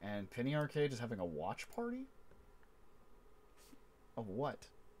 And Penny Arcade is having a watch party? Of what?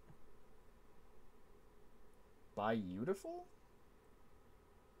 Beautiful?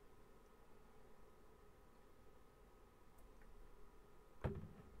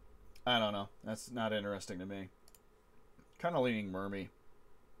 I don't know. That's not interesting to me. Kind of leaning Mermy.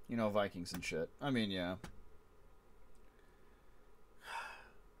 You know, Vikings and shit. I mean, yeah.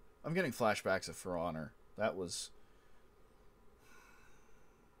 I'm getting flashbacks of For Honor. That was...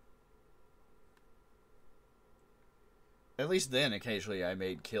 At least then, occasionally, I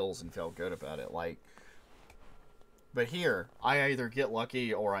made kills and felt good about it. Like... But here, I either get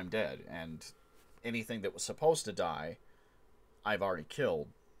lucky or I'm dead. And anything that was supposed to die, I've already killed.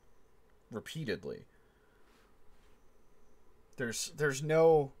 Repeatedly. There's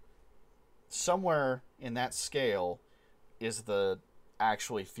no... Somewhere in that scale is the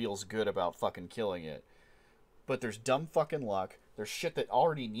actually feels good about fucking killing it. But there's dumb fucking luck. There's shit that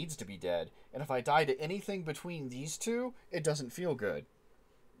already needs to be dead. And if I die to anything between these two, it doesn't feel good.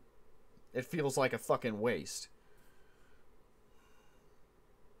 It feels like a fucking waste.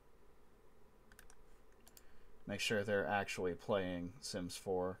 Make sure they're actually playing Sims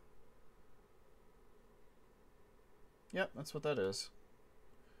 4. Yep, that's what that is.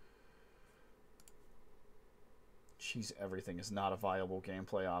 Jeez, everything is not a viable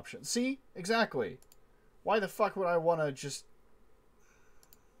gameplay option. See? Exactly. Why the fuck would I want to just...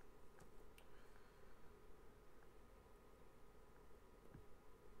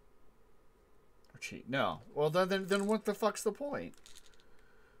 Or cheat. No. Well, then what the fuck's the point?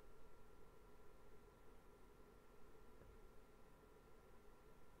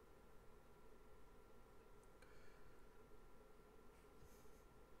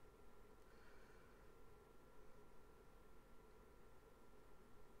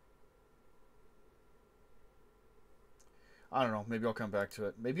 I don't know. Maybe I'll come back to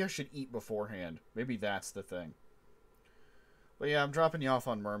it. Maybe I should eat beforehand. Maybe that's the thing. But yeah, I'm dropping you off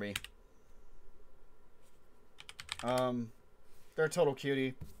on Mermy. They're a total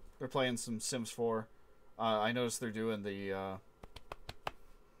cutie. They're playing some Sims 4. I noticed they're doing the,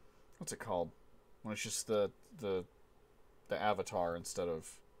 what's it called? When it's just the avatar instead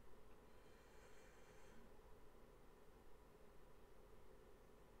of...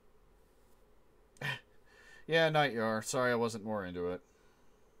 Yeah, Night Yar. Sorry I wasn't more into it.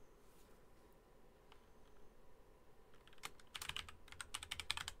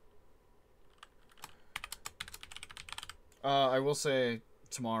 I will say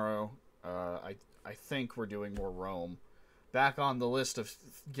tomorrow, I think we're doing more Rome. Back on the list of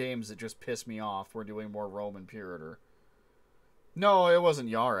games that just piss me off, we're doing more Rome and Puritor. No, it wasn't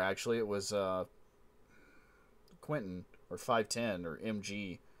Yar, actually. It was Quentin, or 510, or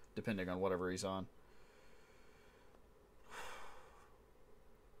MG, depending on whatever he's on.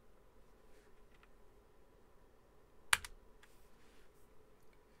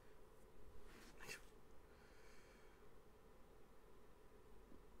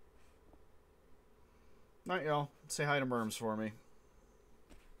 Alright, y'all. Say hi to Merms for me.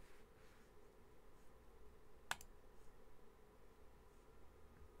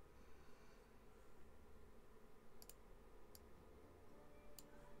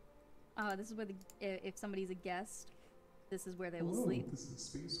 This is where if somebody's a guest, this is where they will sleep. This is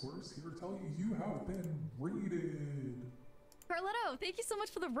Space Horse here to tell you you have been raided. Carledo, thank you so much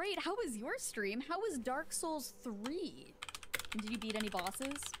for the raid. How was your stream? How was Dark Souls 3? And did you beat any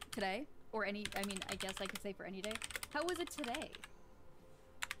bosses today? Or any, I mean, I guess I could say for any day. How was it today?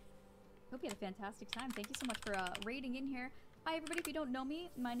 Hope you had a fantastic time. Thank you so much for raiding in here. Hi everybody, if you don't know me,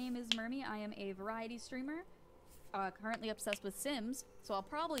 my name is Mermy. I am a variety streamer. Currently obsessed with Sims, so I'll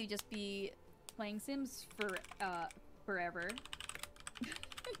probably just be playing Sims for forever.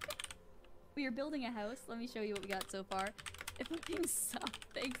 We are building a house. Let me show you what we got so far. If I'm being sucked,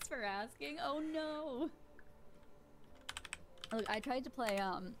 thanks for asking. Oh no! Look, I tried to play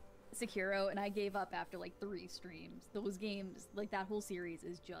Sekiro and I gave up after like 3 streams. Those games, like that whole series,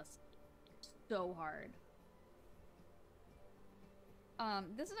 is just so hard.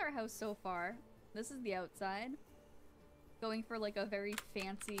 This is our house so far. This is the outside. Going for like a very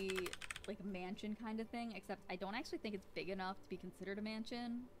fancy, like mansion kind of thing, except I don't actually think it's big enough to be considered a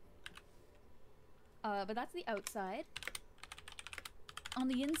mansion. But that's the outside. On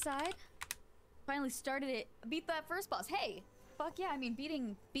the inside, finally started it. Beat that first boss. Hey, fuck yeah! I mean,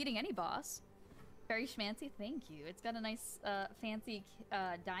 beating any boss. Very schmancy. Thank you. It's got a nice, fancy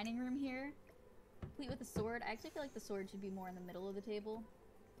dining room here. Complete with a sword. I actually feel like the sword should be more in the middle of the table.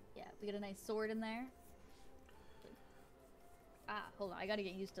 Yeah, we got a nice sword in there. hold on. I gotta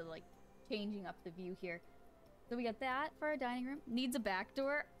get used to, like, changing up the view here. So we got that for our dining room. Needs a back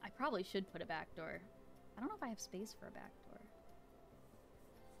door. I probably should put a back door. I don't know if I have space for a back door.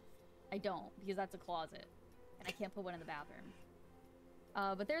 I don't, because that's a closet. And I can't put one in the bathroom.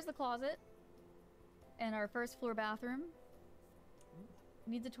 But there's the closet. And our first floor bathroom.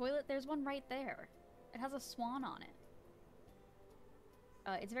 Needs a toilet. There's one right there. It has a swan on it.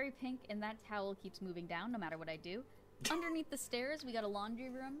 It's very pink, and that towel keeps moving down no matter what I do. Underneath the stairs, we got a laundry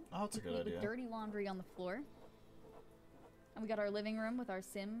room. Oh, that's a good idea. With dirty laundry on the floor. And we got our living room with our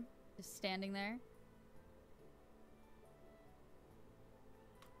sim just standing there.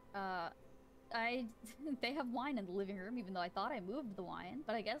 They have wine in the living room, even though I thought I moved the wine.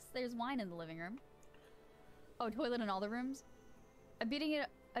 But I guess there's wine in the living room. Oh, toilet in all the rooms. I've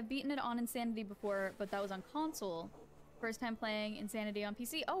beaten it on Insanity before, but that was on console. First time playing Insanity on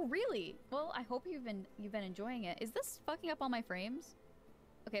PC. Oh, really? Well, I hope you've been enjoying it. Is this fucking up all my frames?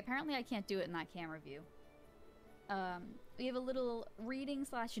 Okay, apparently I can't do it in that camera view. We have a little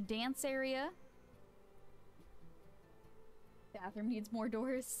reading/dance area. Bathroom needs more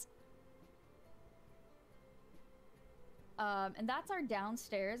doors. And that's our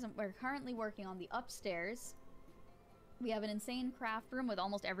downstairs, and we're currently working on the upstairs. We have an insane craft room with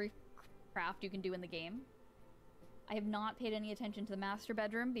almost every craft you can do in the game. I have not paid any attention to the master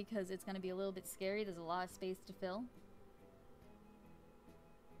bedroom because it's going to be a little bit scary. There's a lot of space to fill.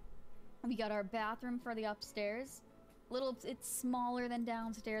 We got our bathroom for the upstairs. It's smaller than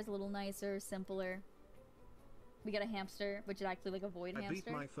downstairs, a little nicer, simpler. We got a hamster, which is actually like a void hamster. I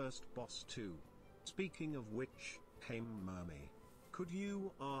beat my first boss too. Speaking of which, hey Mummy, could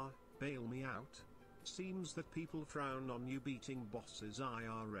you bail me out? Seems that people frown on you beating bosses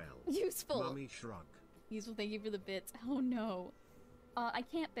IRL. Useful. Mummy shrug. Useful, thank you for the bits. Oh no. I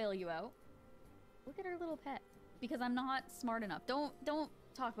can't bail you out. Look at her little pet. Because I'm not smart enough. Don't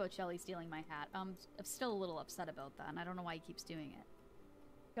talk about Shelly stealing my hat. I'm still a little upset about that, and I don't know why he keeps doing it.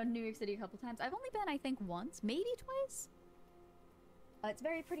 Gone to New York City a couple times. I've only been, I think, once, maybe twice. It's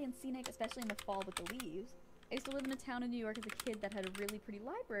very pretty and scenic, especially in the fall with the leaves. I used to live in a town in New York as a kid that had a really pretty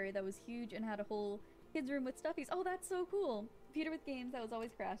library that was huge and had a whole kids room with stuffies. Oh, that's so cool. Computer with games that was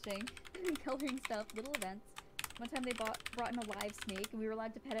always crashing. Coloring stuff, little events. One time they brought in a live snake and we were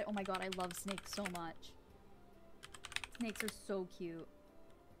allowed to pet it. Oh my god, I love snakes so much. Snakes are so cute.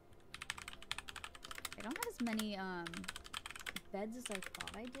 I don't have as many beds as I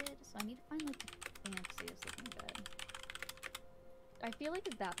thought I did, so I need to find like the fanciest looking bed. I feel like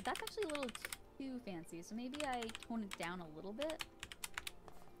it's that, but that's actually a little too fancy, so maybe I tone it down a little bit.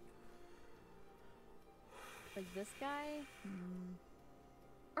 Like this guy?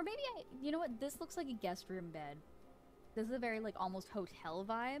 Or maybe you know what? This looks like a guest room bed. This is a very, like, almost hotel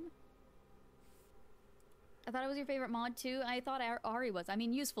vibe. I thought it was your favorite mod, too. I thought Ari was. I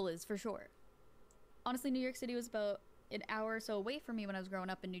mean, useful is, for sure. Honestly, New York City was about an hour or so away from me when I was growing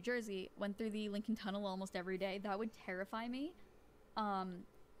up in New Jersey. Went through the Lincoln Tunnel almost every day. That would terrify me. I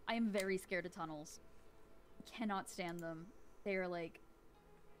am very scared of tunnels. Cannot stand them. They are, like...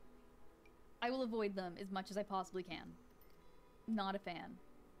 I will avoid them as much as I possibly can. Not a fan.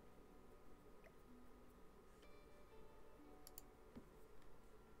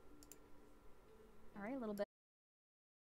 Alright, a little bit.